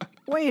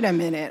 wait a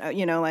minute, I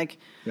don't know,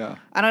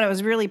 it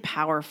was really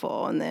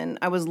powerful. And then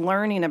I was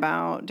learning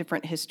about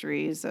different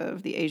histories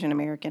of the Asian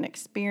American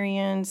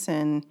experience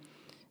and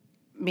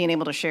being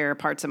able to share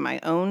parts of my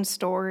own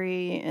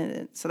story.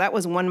 And so that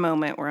was one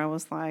moment where I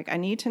was like, I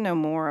need to know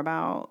more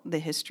about the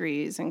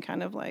histories and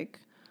kind of like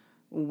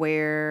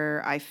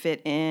where I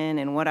fit in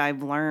and what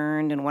I've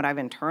learned and what I've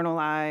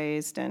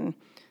internalized. And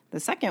the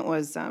second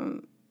was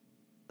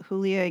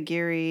Julia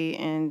Aguirre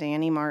and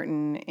Danny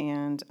Martin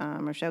and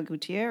Rochelle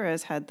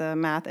Gutierrez had the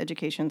Math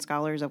Education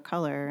Scholars of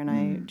Color, and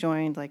I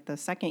joined like the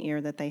second year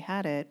that they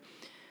had it.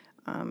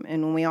 And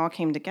when we all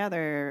came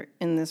together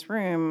in this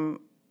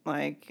room,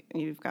 like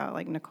you've got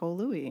like Nicole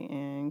Louie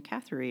and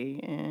Catherine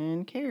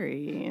and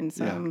Carrie and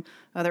some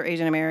other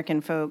Asian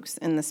American folks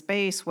in the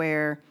space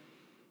where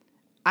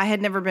I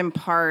had never been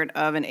part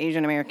of an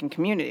Asian American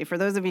community. For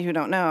those of you who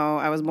don't know,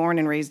 I was born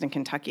and raised in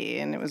Kentucky,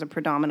 and it was a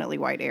predominantly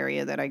white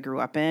area that I grew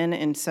up in.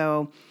 And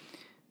so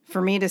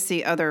for me to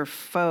see other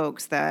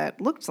folks that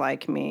looked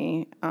like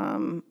me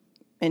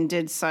and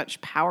did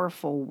such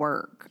powerful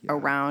work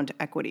around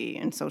equity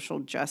and social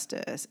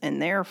justice,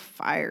 and they're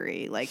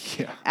fiery, like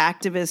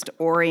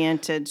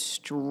activist-oriented,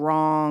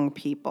 strong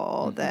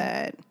people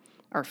that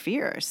are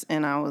fierce.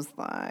 And I was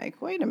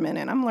like, wait a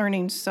minute, I'm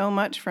learning so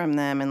much from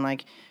them. And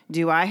like,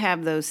 do I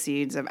have those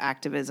seeds of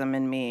activism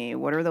in me?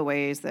 What are the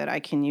ways that I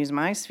can use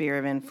my sphere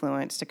of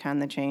influence to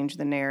kind of change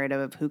the narrative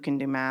of who can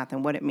do math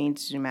and what it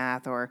means to do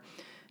math, or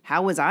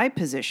how was I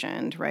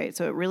positioned, right?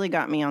 So it really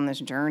got me on this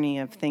journey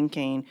of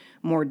thinking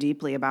more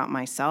deeply about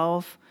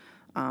myself,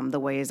 the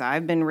ways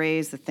I've been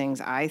raised, the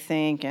things I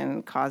think,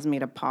 and caused me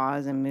to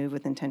pause and move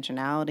with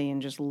intentionality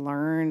and just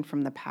learn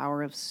from the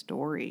power of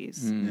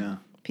stories. Yeah.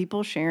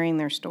 People sharing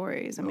their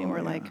stories. I mean,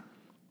 like,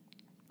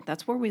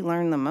 that's where we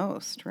learn the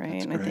most, right?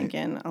 That's and great. I think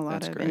in a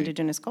lot of great.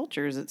 indigenous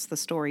cultures, it's the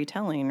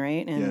storytelling,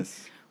 right? And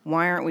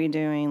why aren't we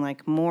doing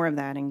like more of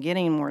that and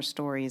getting more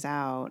stories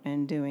out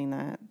and doing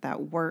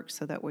that work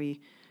so that we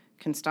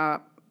can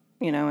stop,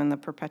 in the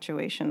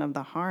perpetuation of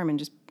the harm and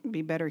just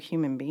be better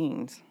human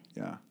beings?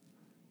 Yeah.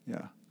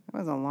 Yeah. That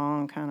was a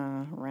long kind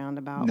of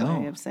roundabout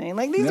way of saying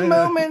like these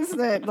moments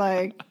that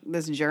like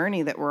this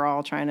journey that we're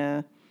all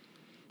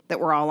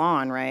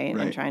on, right?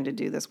 And trying to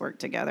do this work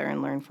together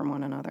and learn from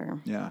one another.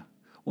 Yeah.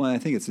 Well, I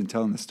think it's in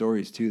telling the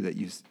stories too that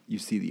you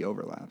see the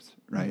overlaps,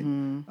 right?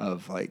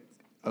 Of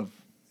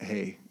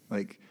hey,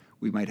 like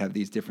we might have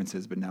these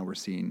differences, but now we're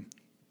seeing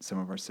some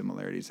of our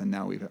similarities, and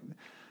now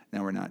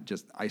we're not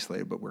just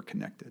isolated, but we're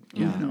connected.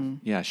 Yeah.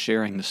 Yeah.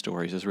 Sharing the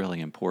stories is really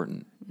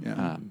important.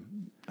 Yeah.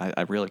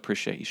 I really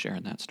appreciate you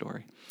sharing that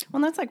story.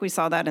 Well, that's like we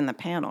saw that in the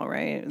panel,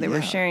 right? They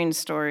were sharing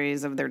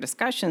stories of their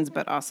discussions,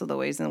 but also the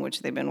ways in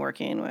which they've been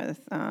working with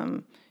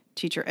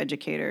teacher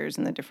educators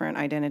and the different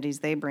identities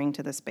they bring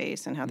to the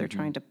space and how they're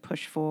trying to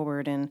push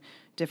forward and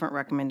different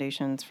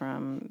recommendations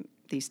from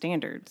these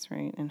standards,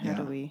 right? And how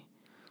do we...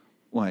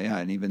 Well, yeah,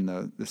 and even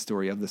the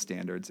story of the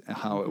standards,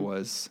 how it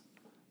was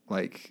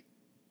like,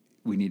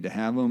 we need to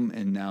have them,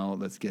 and now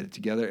let's get it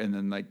together. And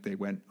then like they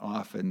went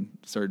off and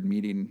started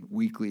meeting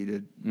weekly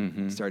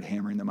to start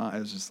hammering them out. It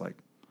was just like,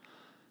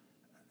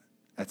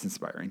 that's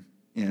inspiring.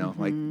 You know,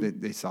 like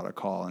they saw the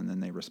call and then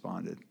they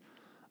responded.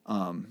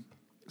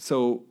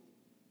 So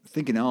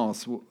thinking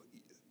else,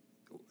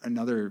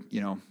 another,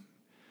 you know,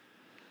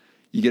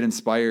 you get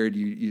inspired,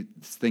 you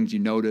things you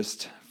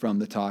noticed from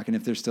the talk. And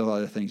if there's still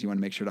other things you want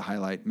to make sure to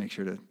highlight, make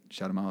sure to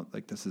shout them out.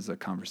 Like, this is a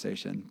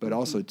conversation. But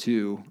also,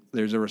 too,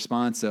 there's a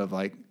response of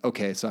like,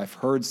 okay, so I've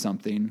heard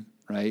something,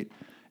 right?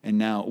 And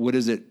now what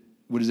does it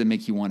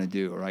make you want to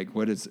do? Right?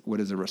 What is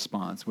a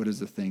response? What is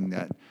the thing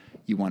that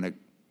you want to...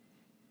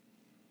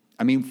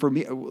 I mean, for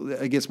me,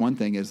 I guess one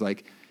thing is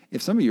like,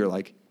 if some of you are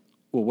like,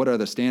 well, what are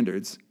the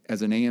standards?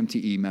 As an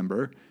AMTE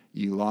member,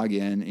 you log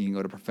in and you can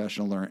go to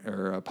professional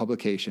or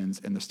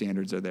publications, and the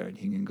standards are there, and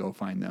you can go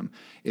find them.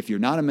 If you're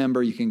not a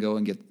member, you can go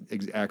and get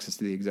access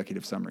to the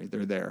executive summary.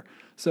 They're there.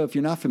 So if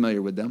you're not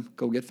familiar with them,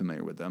 go get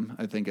familiar with them.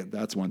 I think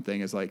that's one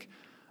thing is like,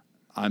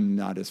 I'm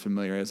not as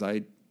familiar as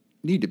I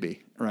need to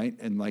be, right?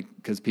 And like,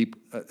 because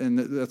people, and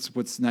that's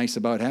what's nice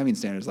about having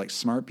standards. Like,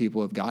 smart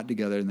people have got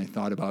together and they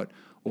thought about,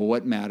 well,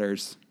 what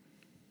matters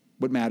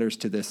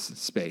to this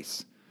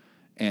space,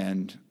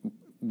 and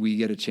we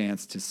get a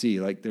chance to see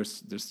like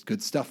there's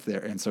good stuff there.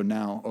 And so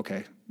now,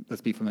 okay,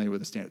 let's be familiar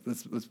with the standard.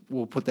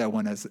 We'll put that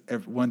one as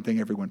one thing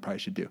everyone probably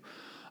should do.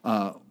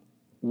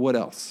 What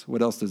else?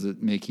 What else does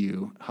it make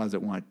you? How does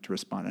it want to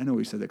respond? I know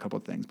we said a couple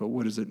of things, but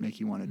what does it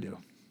make you want to do,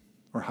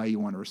 or how you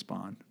want to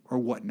respond, or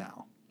what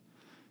now?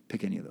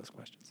 Pick any of those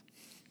questions.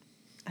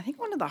 I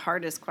think one of the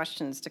hardest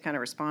questions to kind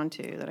of respond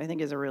to that I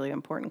think is a really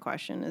important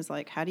question is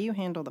like, how do you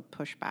handle the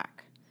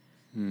pushback?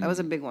 That was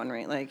a big one,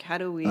 right? Like, how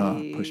do we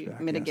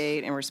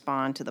mitigate and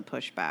respond to the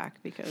pushback?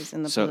 Because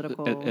in the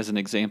political... as an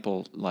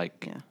example,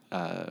 like,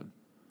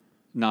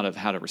 not of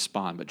how to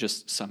respond, but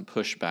just some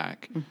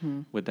pushback,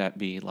 would that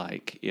be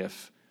like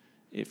if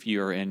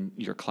you're in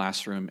your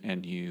classroom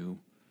and you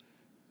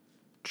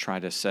try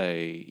to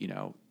say, you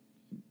know,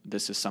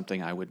 this is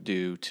something I would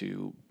do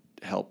to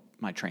help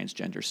my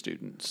transgender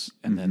students,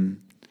 and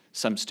then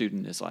some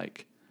student is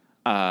like,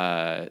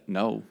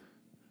 no,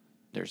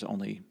 there's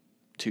only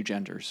 2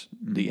 genders,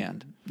 the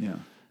end. Yeah.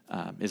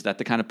 Is that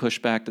the kind of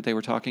pushback that they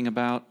were talking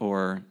about,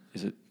 or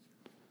is it?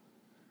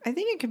 I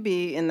think it could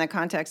be in the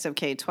context of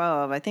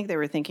K-12. I think they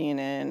were thinking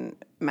in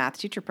math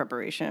teacher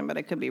preparation, but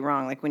I could be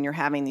wrong. Like, when you're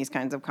having these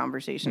kinds of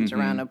conversations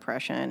around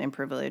oppression and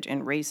privilege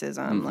and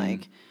racism,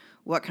 like,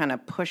 what kind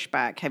of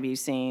pushback have you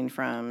seen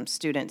from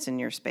students in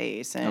your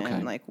space?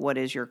 And like, what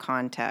is your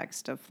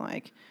context of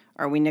like,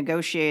 are we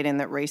negotiating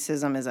that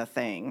racism is a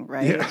thing,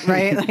 right? Yeah.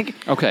 Right?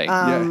 Like, okay.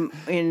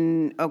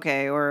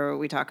 Or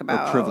we talk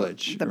about or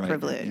privilege, the right?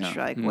 privilege,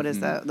 like what does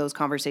those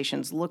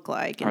conversations look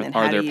like? And then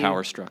are there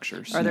power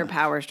structures? Are there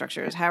power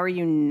structures? How are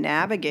you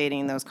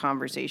navigating those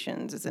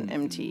conversations as an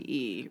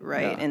MTE,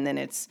 right? Yeah. And then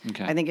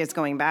I think it's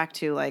going back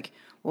to like,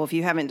 well, if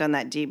you haven't done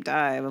that deep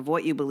dive of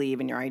what you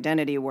believe in your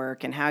identity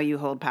work and how you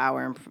hold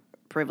power and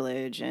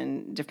privilege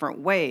in different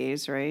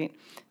ways, right?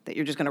 That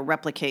you're just going to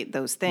replicate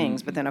those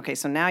things. But then, okay,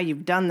 so now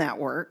you've done that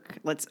work.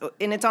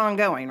 And it's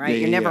ongoing, right?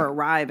 You never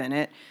arrive in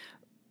it.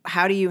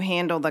 How do you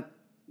handle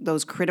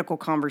those critical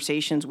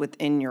conversations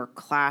within your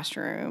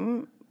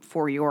classroom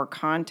for your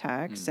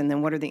context? And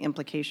then what are the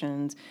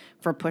implications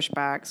for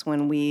pushbacks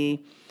when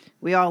we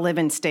all live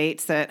in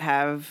states that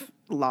have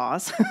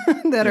laws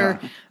that are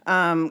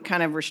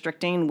kind of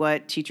restricting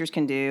what teachers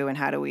can do, and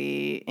how do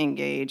we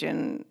engage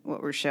in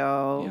what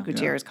Rochelle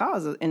Gutierrez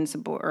calls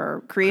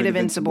creative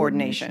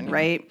insubordination,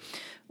 right?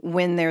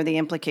 When there are the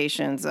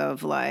implications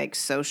of like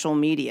social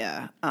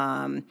media,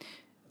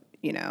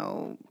 you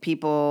know,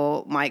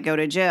 people might go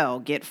to jail,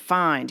 get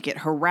fined, get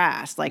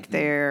harassed, like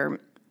I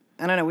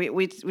don't know.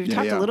 We've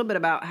talked a little bit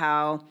about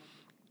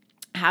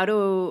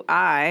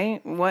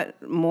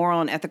what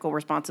moral and ethical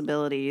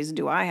responsibilities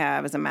do I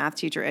have as a math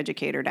teacher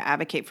educator to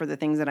advocate for the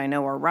things that I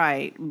know are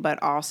right,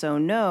 but also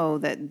know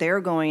that they're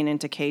going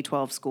into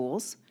K-12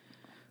 schools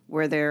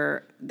where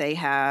they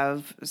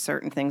have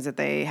certain things that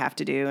they have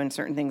to do and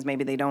certain things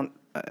maybe they don't,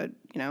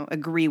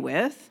 agree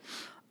with.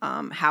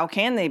 How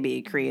can they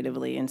be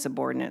creatively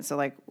insubordinate? So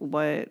like,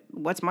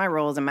 what's my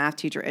role as a math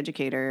teacher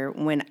educator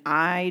when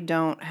I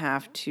don't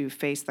have to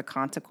face the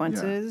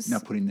consequences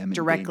not putting them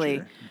directly?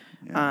 In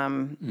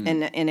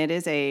danger. And it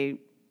is a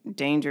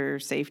danger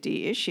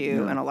safety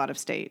issue in a lot of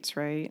states,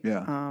 right?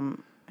 Yeah.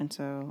 And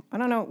so I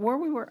don't know where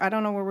we were. I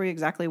don't know where we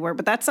exactly were,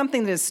 but that's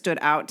something that has stood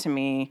out to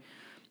me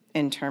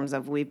in terms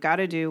of we've got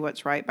to do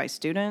what's right by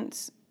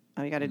students.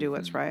 We got to do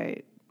what's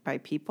right by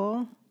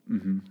people.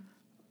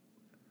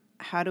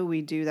 How do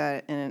we do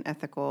that in an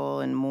ethical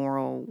and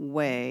moral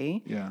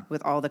way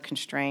with all the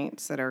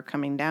constraints that are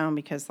coming down?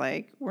 Because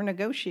like we're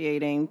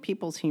negotiating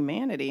people's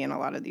humanity in a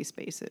lot of these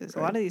spaces. Right.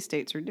 A lot of these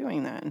states are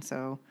doing that. And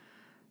so,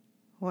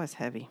 it's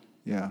heavy.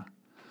 Yeah.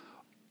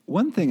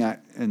 one thing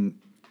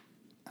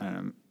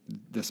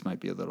this might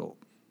be a little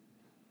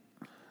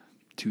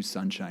too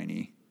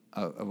sunshiny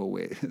of a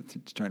way to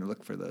trying to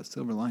look for the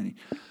silver lining,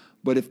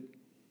 but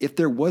if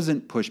there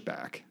wasn't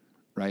pushback,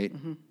 right,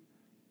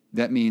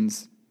 that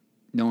means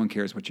no one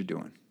cares what you're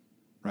doing,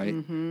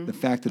 right? The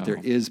fact that there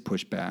is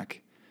pushback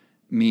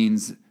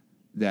means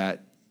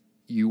that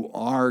you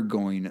are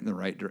going in the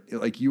right direction.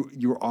 Like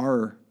you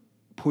are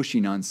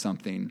pushing on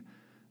something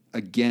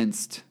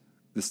against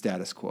the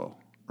status quo,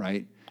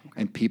 right? Okay.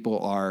 And people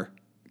are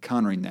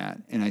countering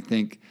that. And I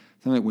think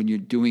something like when you're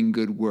doing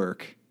good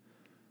work,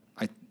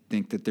 I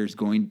think that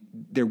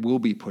there will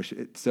be push.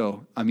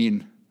 So, I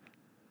mean,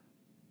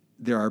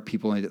 there are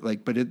people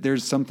like, but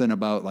there's something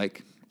about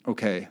like,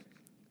 okay,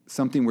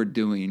 something we're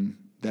doing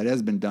that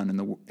has been done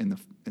in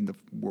the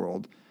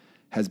world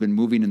has been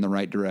moving in the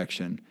right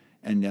direction,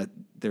 and yet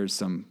there's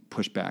some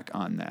pushback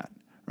on that,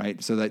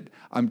 right? So that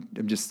I'm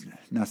just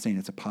not saying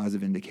it's a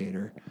positive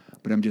indicator,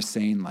 but I'm just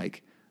saying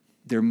like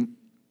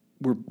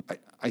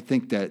I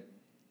think that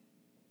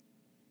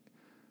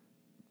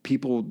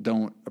people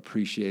don't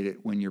appreciate it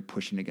when you're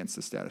pushing against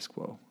the status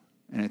quo,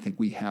 and I think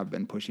we have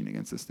been pushing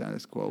against the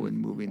status quo and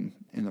moving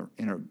in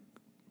a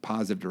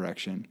positive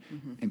direction,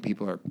 and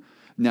people are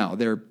now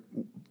they're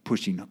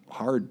pushing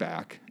hard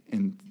back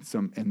in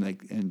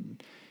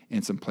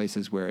some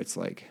places where it's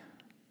like,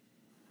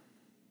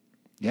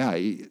 yeah,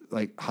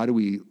 like how do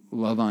we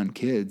love on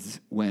kids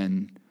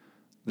when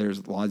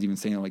there's laws even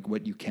saying like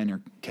what you can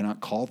or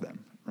cannot call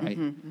them, right?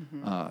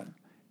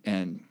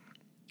 And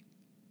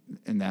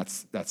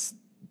that's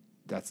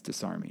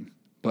disarming.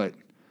 But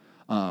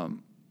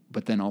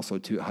then also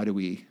too, how do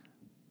we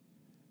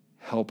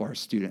help our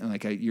student?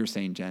 Like you're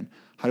saying, Jen,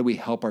 how do we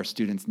help our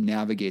students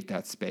navigate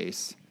that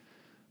space,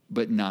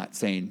 but not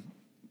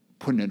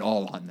putting it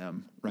all on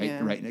them, right?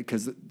 Yeah. Right,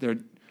 because they're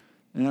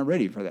not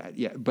ready for that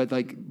yet. But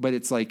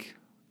it's like,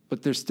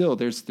 but there's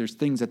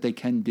things that they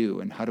can do,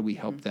 and how do we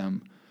help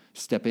them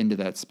step into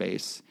that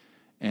space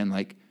and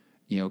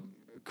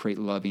create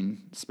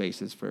loving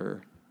spaces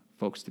for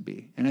folks to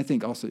be. And I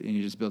think also, and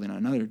you're just building on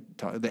another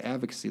talk, the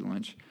advocacy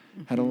lunch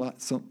had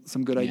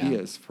some good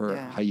ideas for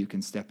how you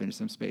can step into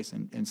some space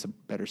and some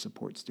better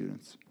support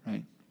students,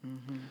 right?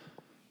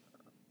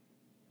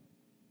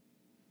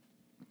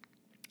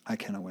 I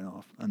kind of went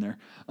off on there.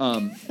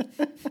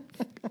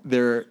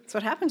 That's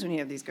what happens when you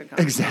have these good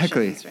conversations.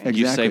 Exactly.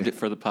 You saved it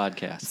for the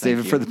podcast. Save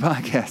it for the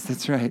podcast.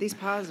 That's right. These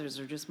pauses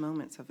are just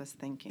moments of us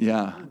thinking.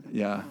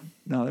 Yeah.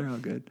 No, they're all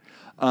good.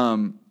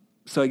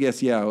 So I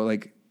guess,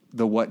 like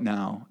the what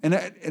now.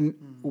 And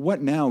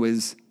what now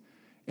is,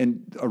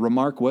 and a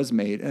remark was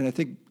made, and I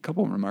think a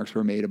couple of remarks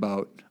were made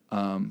about,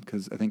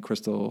 because I think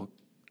Crystal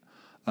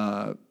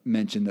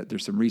mentioned that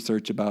there's some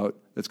research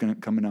that's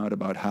coming out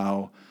about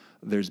how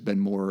there's been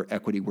more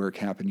equity work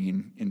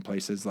happening in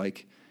places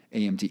like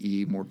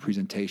AMTE, more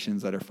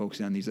presentations that are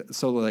focusing on these.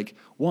 So like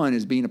one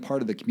is being a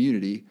part of the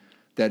community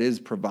that is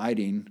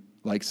providing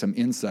like some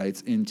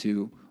insights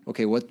into,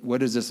 okay, what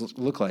does this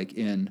look like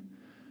in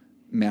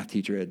math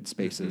teacher ed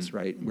spaces,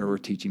 right? Where we're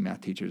teaching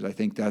math teachers. I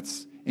think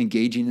that's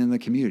engaging in the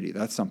community.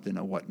 That's something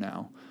of what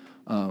now.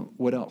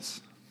 What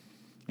else?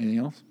 Anything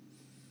else?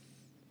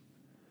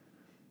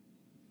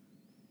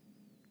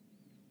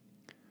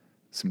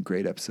 Some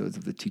great episodes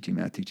of the Teaching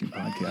Math Teaching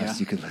podcast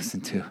you could listen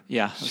to.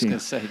 Yeah, I was going to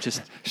say,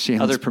 just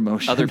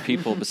promotion. Other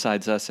people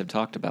besides us have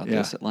talked about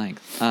this at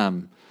length.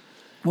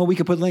 Well, we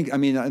could put link. I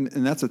mean,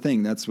 and that's the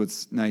thing. That's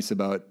what's nice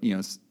about,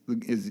 is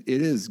it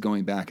is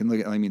going back and look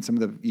at, I mean, some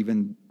of the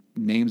even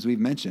names we've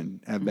mentioned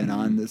have been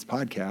on this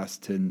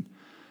podcast and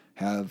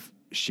have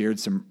shared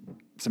some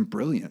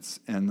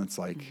brilliance. And it's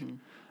like, I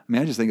mean,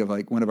 I just think of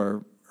like one of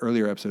our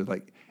earlier episodes,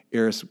 like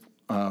Eris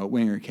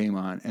Winger came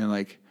on and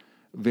like,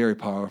 very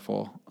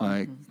powerful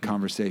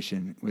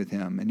conversation with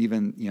him, and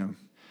even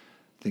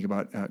think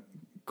about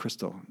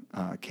Crystal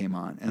came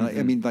on, and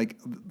I mean, like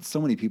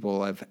so many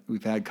people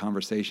we've had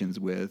conversations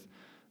with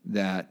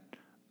that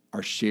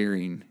are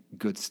sharing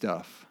good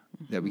stuff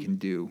that we can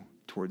do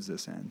towards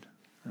this end.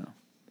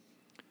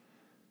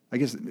 I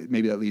guess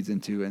maybe that leads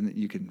into, and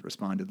you can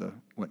respond to the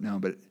what now,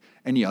 but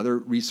any other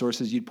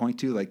resources you'd point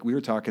to? Like we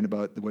were talking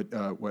about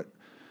what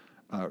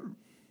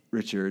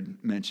Richard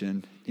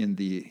mentioned in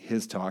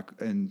his talk,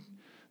 and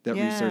that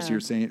resource you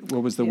were saying,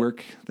 what was the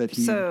work that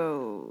he...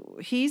 So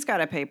he's got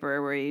a paper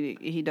where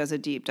he does a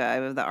deep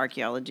dive of the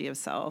archaeology of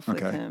self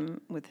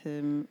with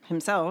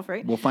himself,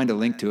 right? We'll find a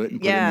link to it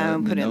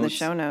and put it in the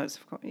show notes.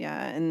 Yeah,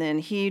 and then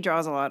he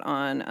draws a lot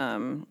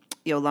on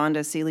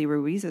Yolanda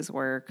Seeley-Ruiz's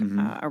work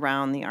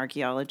around the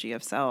archaeology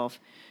of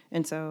self.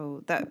 And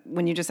so that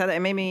when you just said that,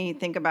 it made me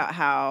think about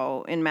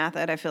how in math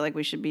ed, I feel like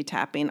we should be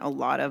tapping a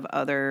lot of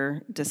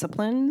other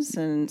disciplines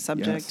and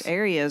subject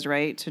areas,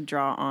 right, to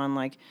draw on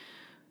like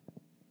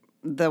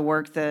the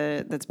work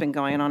that's been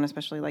going on,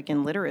 especially like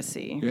in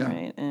literacy, Yeah.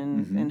 right?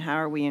 And how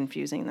are we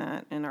infusing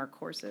that in our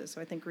courses? So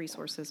I think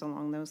resources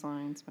along those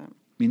lines. But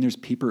I mean, there's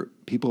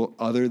people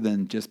other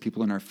than just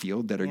people in our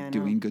field that are Yeah, I know.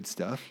 doing good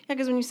stuff. yeah,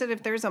 because when you said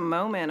if there's a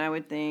moment, I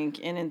would think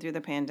in and through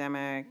the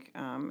pandemic,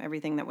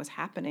 everything that was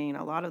happening,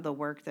 a lot of the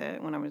work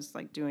that when I was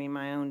like doing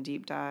my own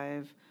deep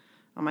dive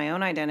on my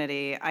own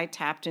identity, I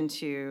tapped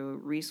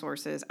into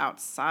resources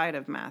outside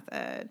of math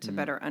ed to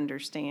better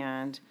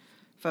understand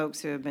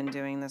folks who have been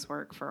doing this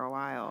work for a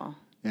while.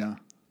 Yeah.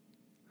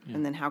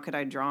 And then how could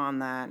I draw on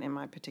that in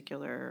my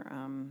particular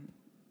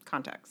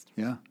context?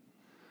 Yeah.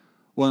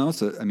 Well, and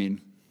also, I mean,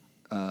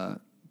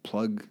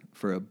 plug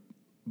for a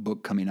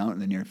book coming out in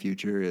the near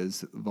future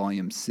is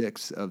Volume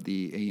 6 of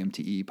the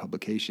AMTE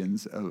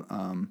publications,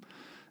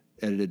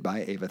 edited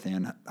by Ava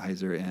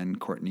Thanheiser and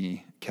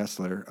Courtney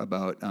Kessler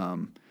about,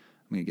 I'm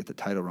going to get the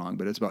title wrong,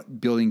 but it's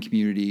about building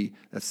community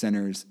that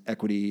centers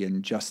equity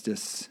and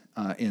justice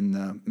in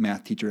the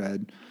math teacher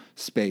ed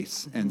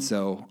space. And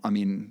so, I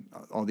mean,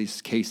 all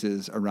these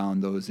cases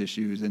around those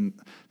issues and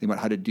think about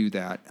how to do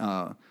that.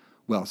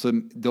 Well, so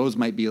those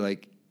might be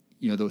like,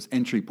 those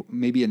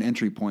maybe an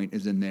entry point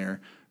is in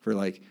there for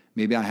like,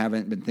 maybe I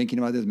haven't been thinking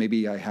about this.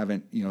 Maybe I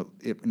haven't,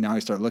 now I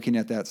start looking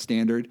at that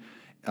standard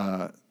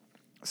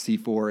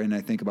C4 and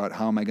I think about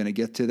how am I going to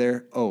get to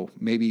there? Oh,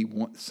 maybe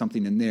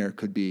something in there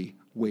could be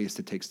ways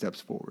to take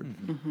steps forward.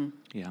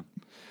 Yeah.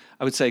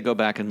 I would say go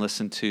back and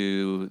listen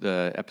to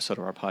the episode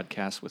of our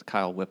podcast with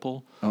Kyle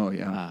Whipple. Oh,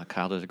 yeah.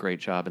 Kyle did a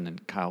great job, and then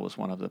Kyle was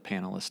one of the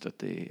panelists at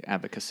the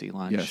advocacy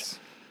lunch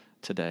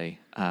today.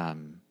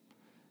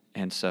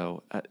 And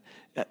so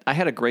I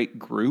had a great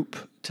group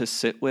to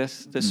sit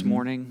with this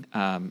morning.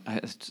 I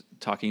was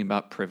talking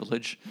about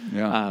privilege.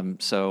 Yeah.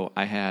 So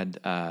I had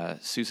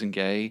Susan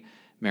Gay,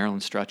 Marilyn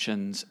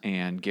Strutchens,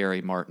 and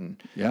Gary Martin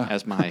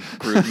as my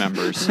group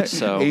members.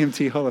 So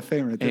AMT Hall of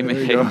Fame right there.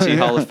 AMT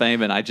Hall of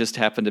Fame, and I just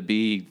happened to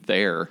be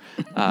there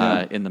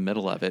in the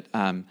middle of it.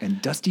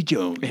 And Dusty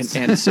Jones.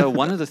 And so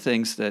one of the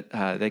things that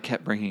they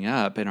kept bringing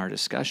up in our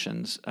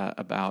discussions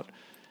about,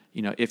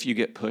 if you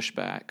get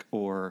pushback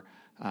or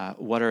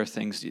what are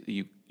things that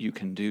you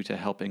can do to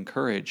help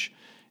encourage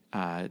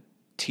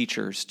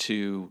teachers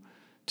to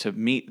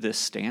meet this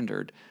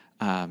standard,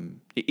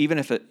 even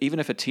if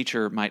a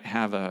teacher might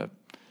have a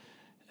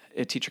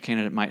teacher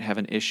candidate might have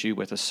an issue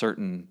with a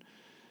certain.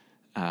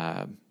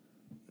 Let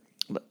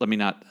me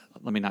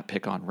not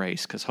pick on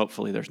race, because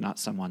hopefully there's not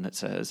someone that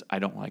says I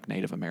don't like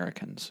Native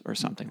Americans or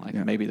something like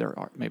that. Maybe there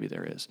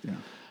is.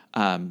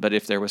 Yeah. But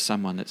if there was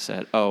someone that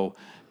said, oh,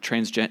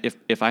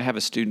 if I have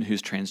a student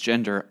who's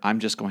transgender, I'm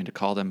just going to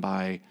call them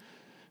by,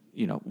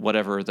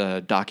 whatever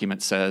the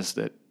document says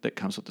that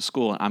comes with the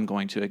school, and I'm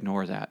going to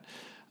ignore that.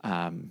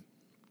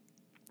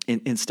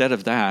 Instead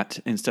of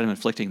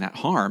inflicting that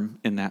harm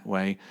in that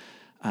way,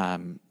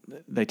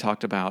 they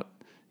talked about,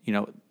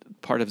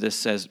 part of this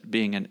says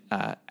being an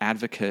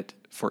advocate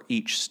for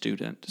each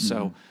student. Mm-hmm.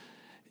 So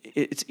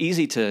it's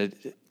easy to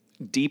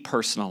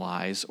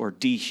depersonalize or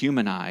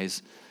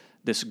dehumanize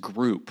this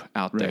group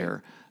out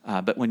there.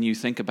 But when you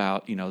think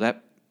about,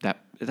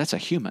 that's a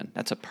human,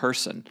 that's a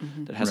person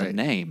that has a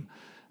name,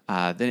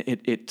 then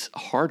it's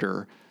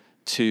harder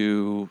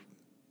to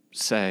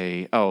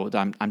say, oh,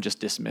 I'm just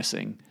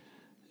dismissing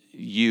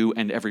you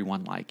and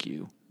everyone like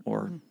you,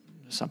 or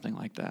something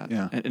like that.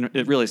 Yeah. And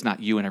it really is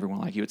not you and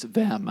everyone like you, it's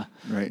them.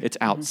 Right. It's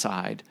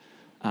outside.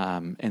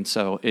 And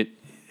so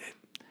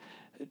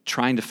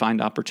trying to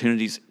find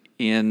opportunities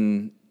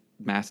in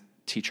math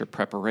teacher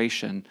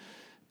preparation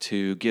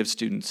to give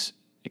students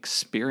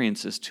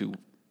experiences to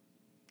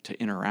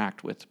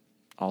interact with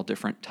all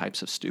different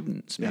types of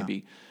students,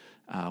 maybe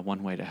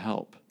one way to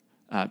help.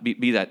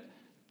 Be that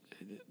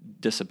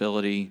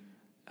disability,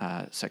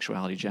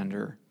 sexuality,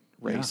 gender,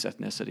 race,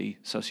 ethnicity,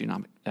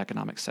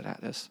 socioeconomic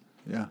status.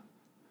 Yeah.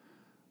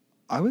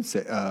 I would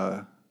say,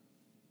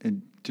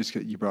 and just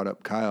you brought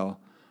up Kyle,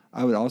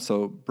 I would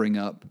also bring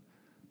up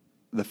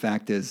the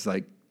fact is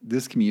like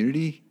this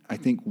community, I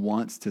think,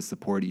 wants to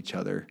support each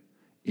other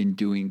in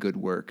doing good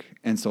work.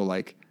 And so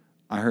like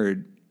I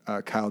heard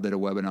Kyle did a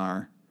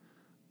webinar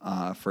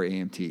for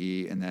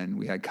AMTE, and then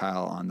we had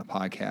Kyle on the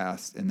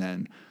podcast, and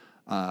then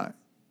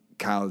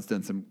Kyle has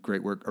done some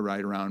great work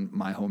right around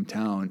my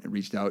hometown and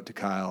reached out to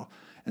Kyle,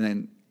 and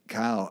then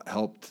Kyle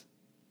helped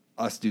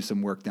us do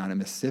some work down in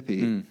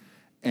Mississippi,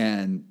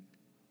 and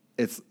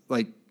it's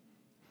like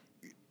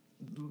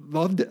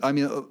loved it. I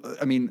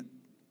mean,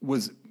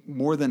 was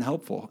more than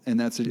helpful, and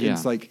it's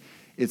like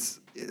it's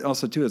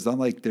also too. It's not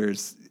like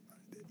there's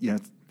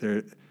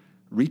there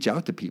reach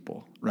out to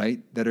people, right,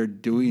 that are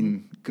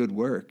doing good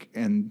work,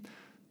 and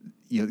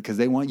because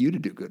they want you to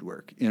do good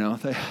work.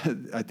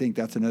 I think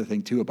that's another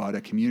thing too about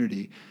a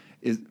community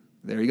is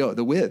there you go,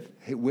 the width.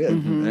 Hey,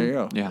 width. There you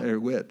go. Yeah. There,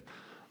 width.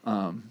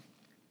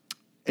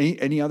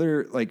 Any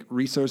other like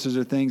resources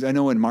or things? I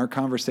know in our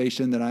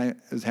conversation that I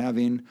was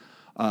having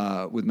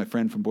with my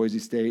friend from Boise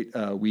State,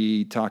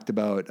 we talked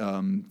about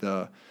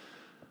the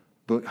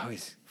book.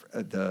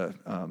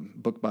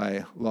 book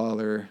by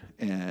Lawler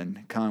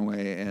and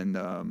Conway and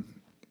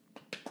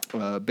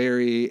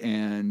Barry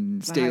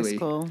and The Staley. high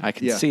school. I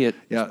can see it.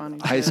 Yeah, Responding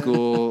high to-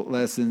 school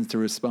lessons to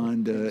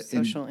respond to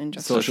Social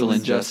injustice. Social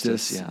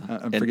injustice. Yeah.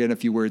 I'm forgetting a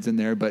few words in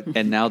there, but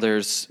And now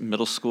there's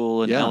middle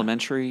school and Yeah.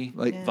 elementary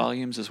Like-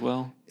 volumes as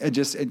well. it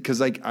just because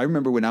like I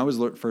remember when I was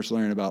first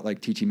learning about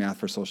like teaching math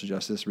for social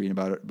justice, reading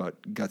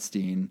about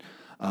Gutstein.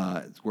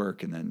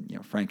 Work and then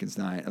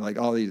Frankenstein and like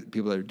all these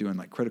people that are doing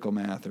like critical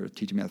math or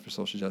teaching math for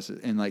social justice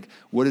and like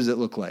what does it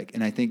look like?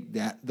 And I think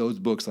that those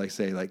books like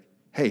say like,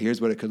 hey, here's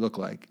what it could look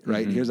like,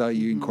 right? Here's how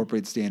you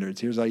incorporate standards.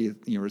 Here's how you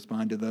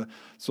respond to the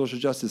social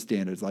justice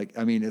standards. Like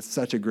I mean, it's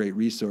such a great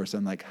resource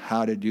on like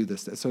how to do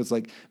this. So it's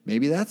like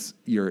maybe that's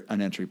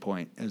an entry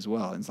point as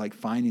well. It's like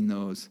finding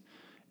those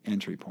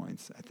entry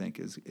points. I think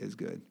is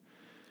good.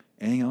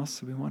 Anything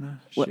else we want to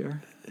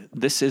share?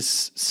 This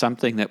is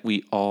something that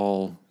we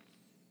all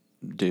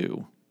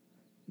do,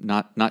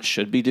 not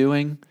should be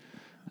doing,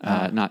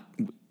 not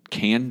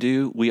can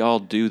do. We all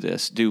do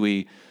this. Do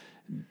we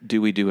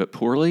do it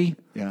poorly?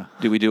 Yeah.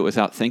 Do we do it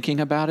without thinking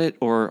about it,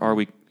 or are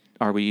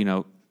we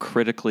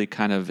critically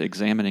kind of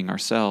examining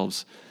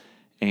ourselves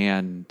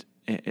and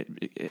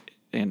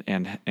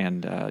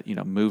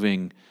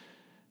moving,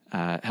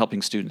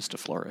 helping students to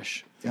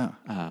flourish?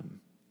 Yeah.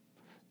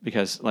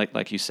 Because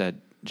like you said,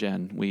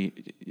 Jen,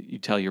 you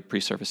tell your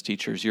pre-service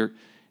teachers you're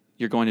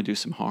going to do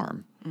some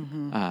harm,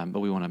 but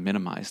we want to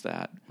minimize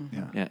that.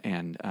 Yeah.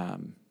 And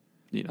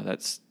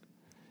that's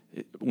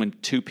when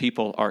two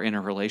people are in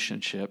a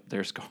relationship,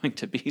 there's going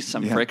to be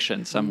some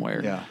friction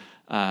somewhere. Yeah.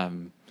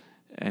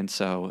 And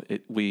so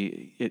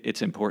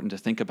it's important to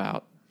think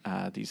about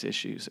these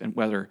issues and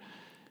whether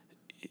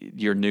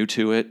you're new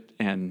to it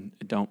and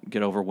don't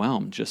get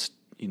overwhelmed. Just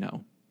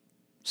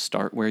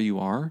start where you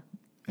are.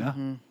 Yeah.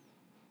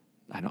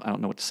 I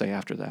don't know what to say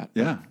after that.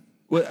 Yeah.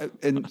 Well,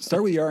 and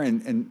start where you are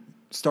and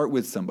start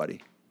with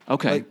somebody.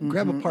 Okay. Like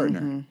grab a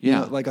partner.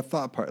 Yeah. Like a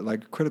thought partner,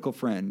 like a critical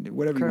friend,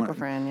 whatever you want. Critical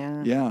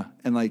friend, Yeah.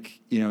 And like,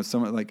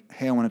 someone like,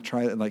 hey, I want to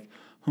try it. Like,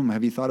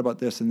 have you thought about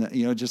this? And that,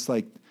 just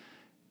like,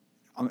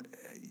 I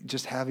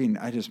just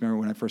remember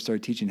when I first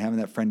started teaching, having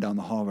that friend down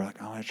the hall, we're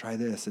like, I want to try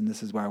this. And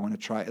this is where I want to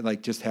try it.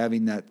 Like just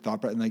having that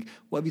thought, and like,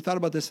 well, have you thought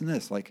about this and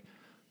this? Like,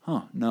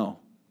 no,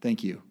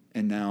 thank you.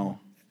 And now,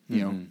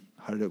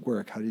 how did it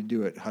work? How did you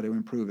do it? How to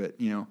improve it?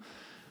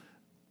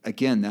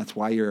 Again, that's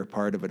why you're a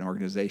part of an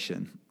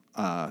organization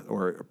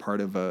or a part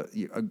of a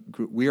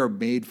group. We are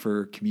made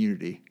for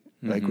community.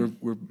 Like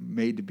we're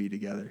made to be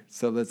together.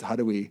 So how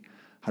do we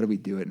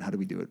do it, and how do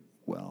we do it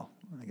well?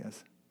 I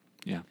guess.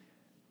 Yeah.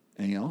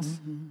 Anything else?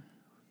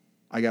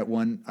 I got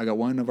one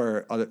of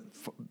our other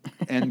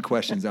end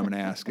questions I'm going to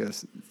ask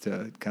us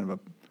to kind of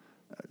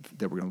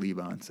that we're going to leave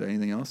on. So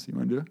anything else you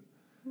want to do?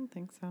 I don't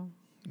think so.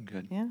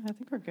 Good. Yeah, I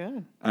think we're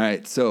good. All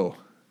right. So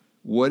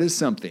what is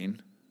something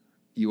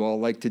you all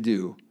like to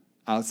do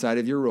outside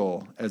of your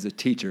role as a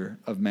teacher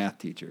of math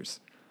teachers?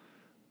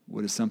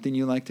 What is something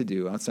you like to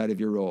do outside of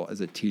your role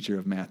as a teacher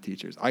of math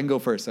teachers? I can go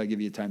first. So I give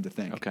you time to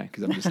think. Okay.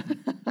 Because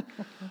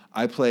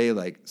I play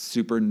like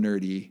super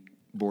nerdy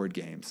board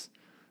games,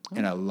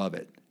 and I love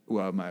it.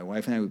 Well, my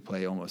wife and I would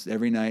play almost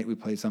every night. We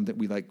play something.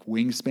 We like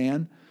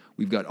Wingspan.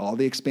 We've got all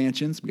the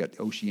expansions. We got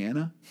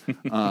Oceania.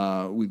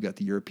 We've got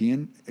the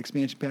European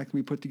expansion pack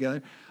we put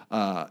together.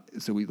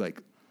 So we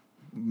like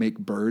make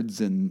birds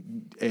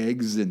and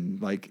eggs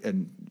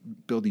and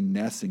building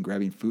nests and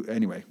grabbing food.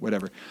 Anyway,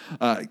 whatever.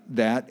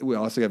 That we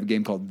also have a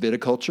game called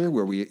Viticulture,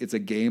 where it's a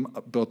game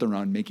built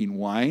around making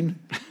wine.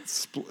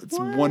 It's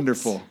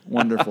wonderful.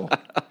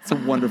 It's a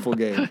wonderful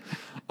game.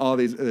 All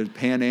these there's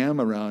Pan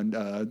Am around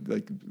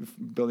like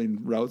building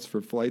routes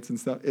for flights and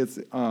stuff. It's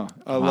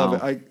I love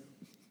it.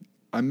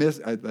 That's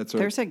right.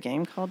 There's a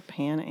game called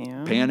Pan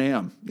Am. Pan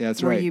Am. Yeah,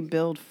 that's where right. you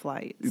build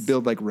flights. You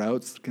build like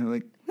routes, kind of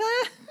like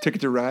Ticket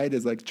to Ride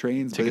is like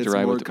trains. Ticket but to it's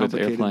Ride more with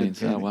complicated airplanes.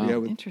 Than Pan, Oh, wow. Yeah,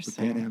 with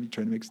Interesting. Pan Am,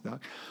 trying to make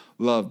stock.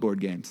 Love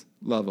board games.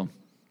 Love them.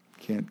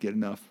 Can't get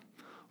enough.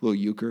 A little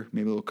euchre,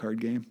 maybe a little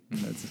card game.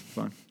 That's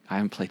fun. I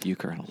haven't played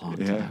euchre in a long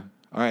Yeah. time.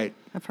 All right.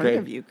 I've heard Great.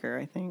 of euchre,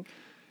 I think.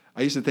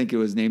 I used to think it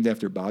was named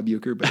after Bob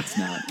Euchre, but it's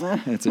not.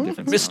 It's a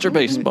different Mr. song.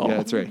 Baseball. Yeah,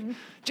 that's right.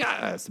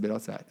 Just a bit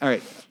outside. All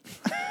right.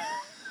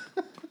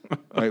 All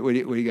right, what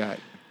do you got?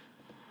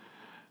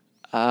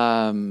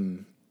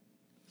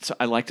 So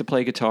I like to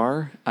play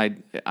guitar.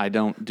 I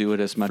don't do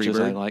it as much as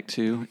I Freebird? like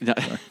to.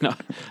 No,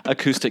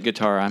 acoustic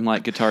guitar. I'm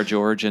like Guitar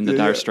George in the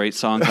Dire Straits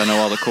songs. I know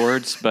all the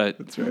chords, but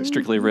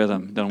strictly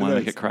rhythm. Don't want to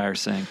make it cry or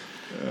sing.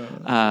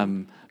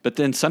 But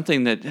then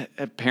something that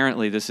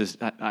apparently this is,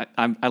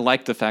 I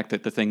like the fact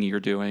that the thing you're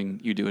doing,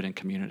 you do it in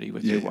community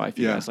with your wife.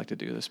 You guys like to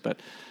do this, but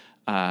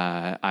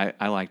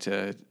I like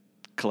to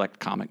collect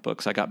comic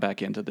books. I got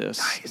back into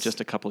this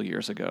just a couple of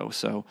years ago.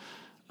 So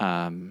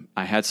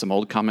I had some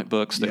old comic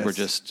books that were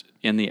just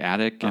in the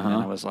attic, and then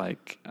I was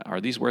like,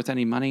 are these worth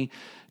any money?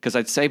 Because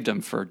I'd saved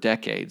them for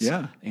decades.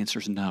 Yeah.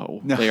 Answer's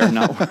no. They are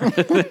not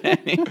worth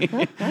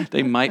any.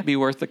 They might be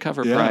worth the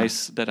cover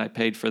price that I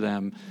paid for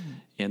them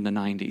in the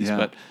 90s. Yeah.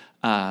 But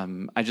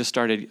I just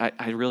started,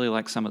 I really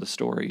like some of the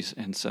stories,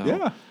 and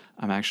so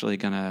I'm actually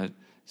going to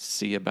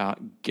see about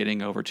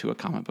getting over to a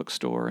comic book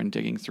store and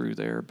digging through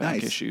their back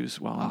Nice. issues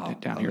while I'm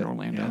down here in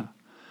Orlando.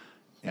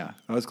 Yeah.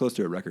 I was close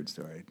to a record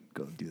store. I'd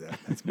go do that.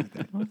 That's my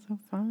thing. Oh, so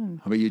fun.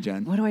 How about you,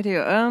 Jen? What do I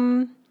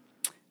do?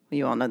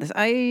 You all know this.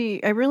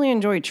 I really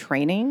enjoy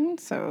training.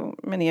 So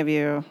many of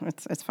you,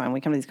 it's fun. We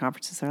come to these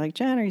conferences. They're like,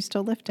 Jen, are you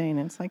still lifting?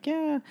 And it's like,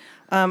 yeah.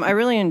 I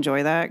really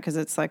enjoy that because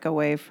it's like a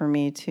way for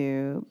me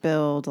to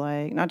build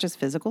like not just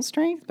physical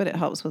strength, but it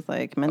helps with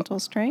like mental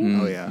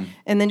strength. Oh, yeah.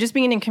 And then just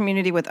being in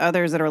community with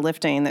others that are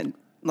lifting that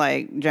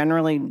like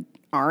generally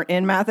aren't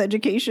in math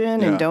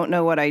education and don't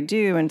know what I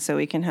do. And so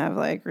we can have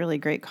like really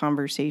great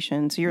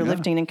conversations. So you're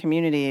lifting in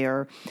community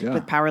or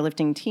with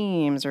powerlifting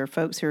teams or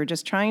folks who are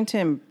just trying to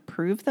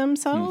improve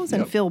themselves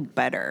and feel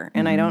better.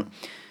 And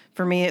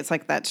for me, it's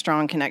like that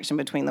strong connection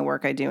between the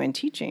work I do and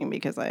teaching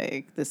because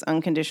like this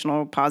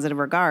unconditional positive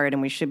regard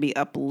and we should be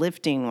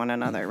uplifting one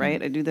another,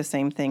 right? I do the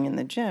same thing in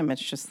the gym.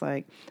 It's just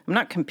like, I'm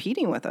not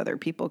competing with other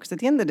people because at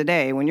the end of the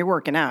day, when you're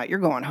working out, you're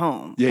going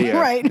home. Yeah.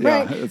 right?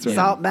 That's right.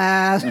 Salt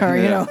bath or,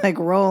 you know, like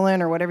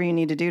rolling or whatever you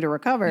need to do to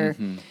recover.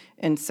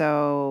 And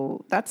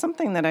so that's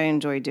something that I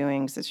enjoy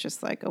doing because it's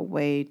just like a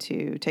way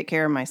to take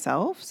care of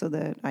myself so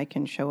that I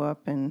can show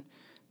up and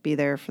be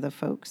there for the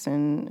folks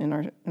in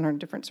our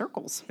different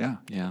circles. Yeah.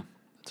 Yeah,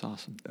 that's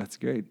awesome. That's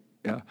great.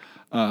 Yeah.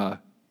 I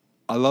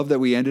love that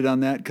we ended on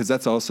that because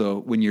that's also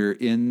when you're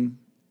in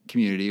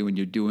community, when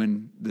you're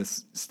doing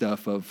this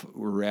stuff of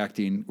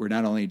we're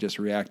not only just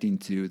reacting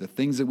to the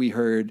things that we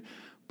heard,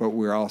 but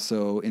we're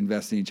also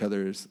investing in each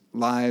other's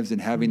lives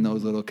and having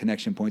those little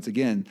connection points.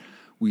 Again,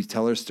 we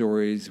tell our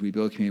stories, we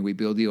build community, we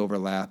build the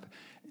overlap.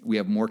 We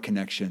have more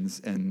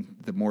connections, and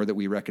the more that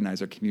we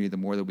recognize our community, the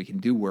more that we can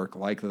do work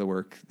like the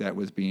work that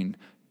was being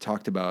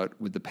talked about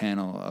with the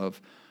panel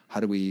of how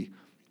do we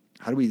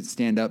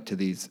stand up to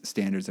these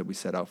standards that we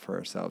set out for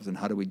ourselves, and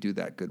how do we do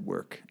that good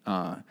work?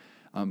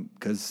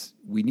 Because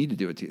we need to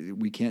do it.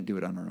 We can't do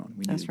it on our own.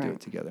 We need to do it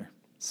together.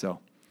 So,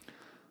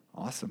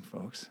 awesome,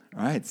 folks.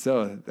 All right,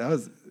 so that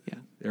was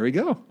there we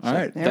go. All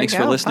right, thanks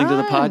for listening to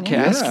the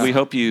podcast. Yeah. We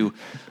hope you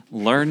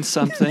learned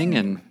something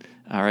and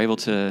are able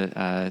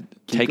to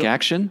take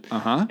action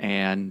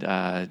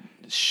and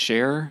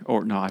share,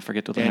 or no, I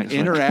forget the next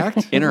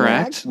one.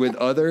 Interact with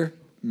other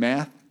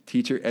math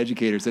teacher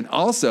educators. And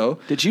also,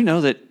 did you know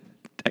that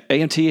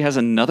AMTE has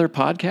another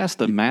podcast,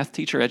 the Math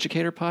Teacher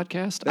Educator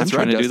Podcast? I'm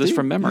trying to do this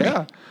from memory.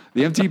 Yeah.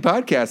 The AMTE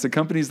podcast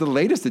accompanies the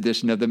latest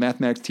edition of the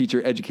Mathematics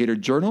Teacher Educator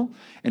Journal,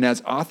 and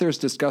as authors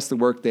discuss the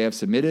work they have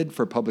submitted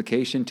for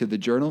publication to the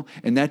journal.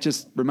 And that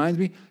just reminds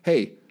me,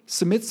 hey,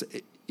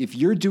 if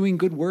you're doing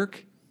good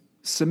work,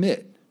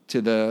 submit to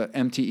the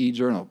MTE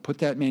journal. Put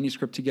that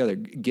manuscript together.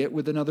 Get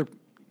with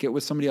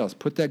somebody else.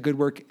 Put that good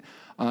work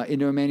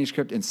into a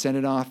manuscript and send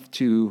it off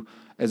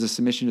as a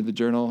submission to the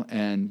journal.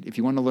 And if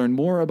you want to learn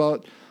more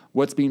about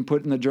what's being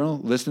put in the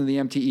journal, listen to the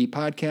MTE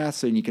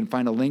podcast, and you can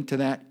find a link to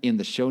that in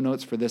the show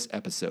notes for this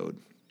episode.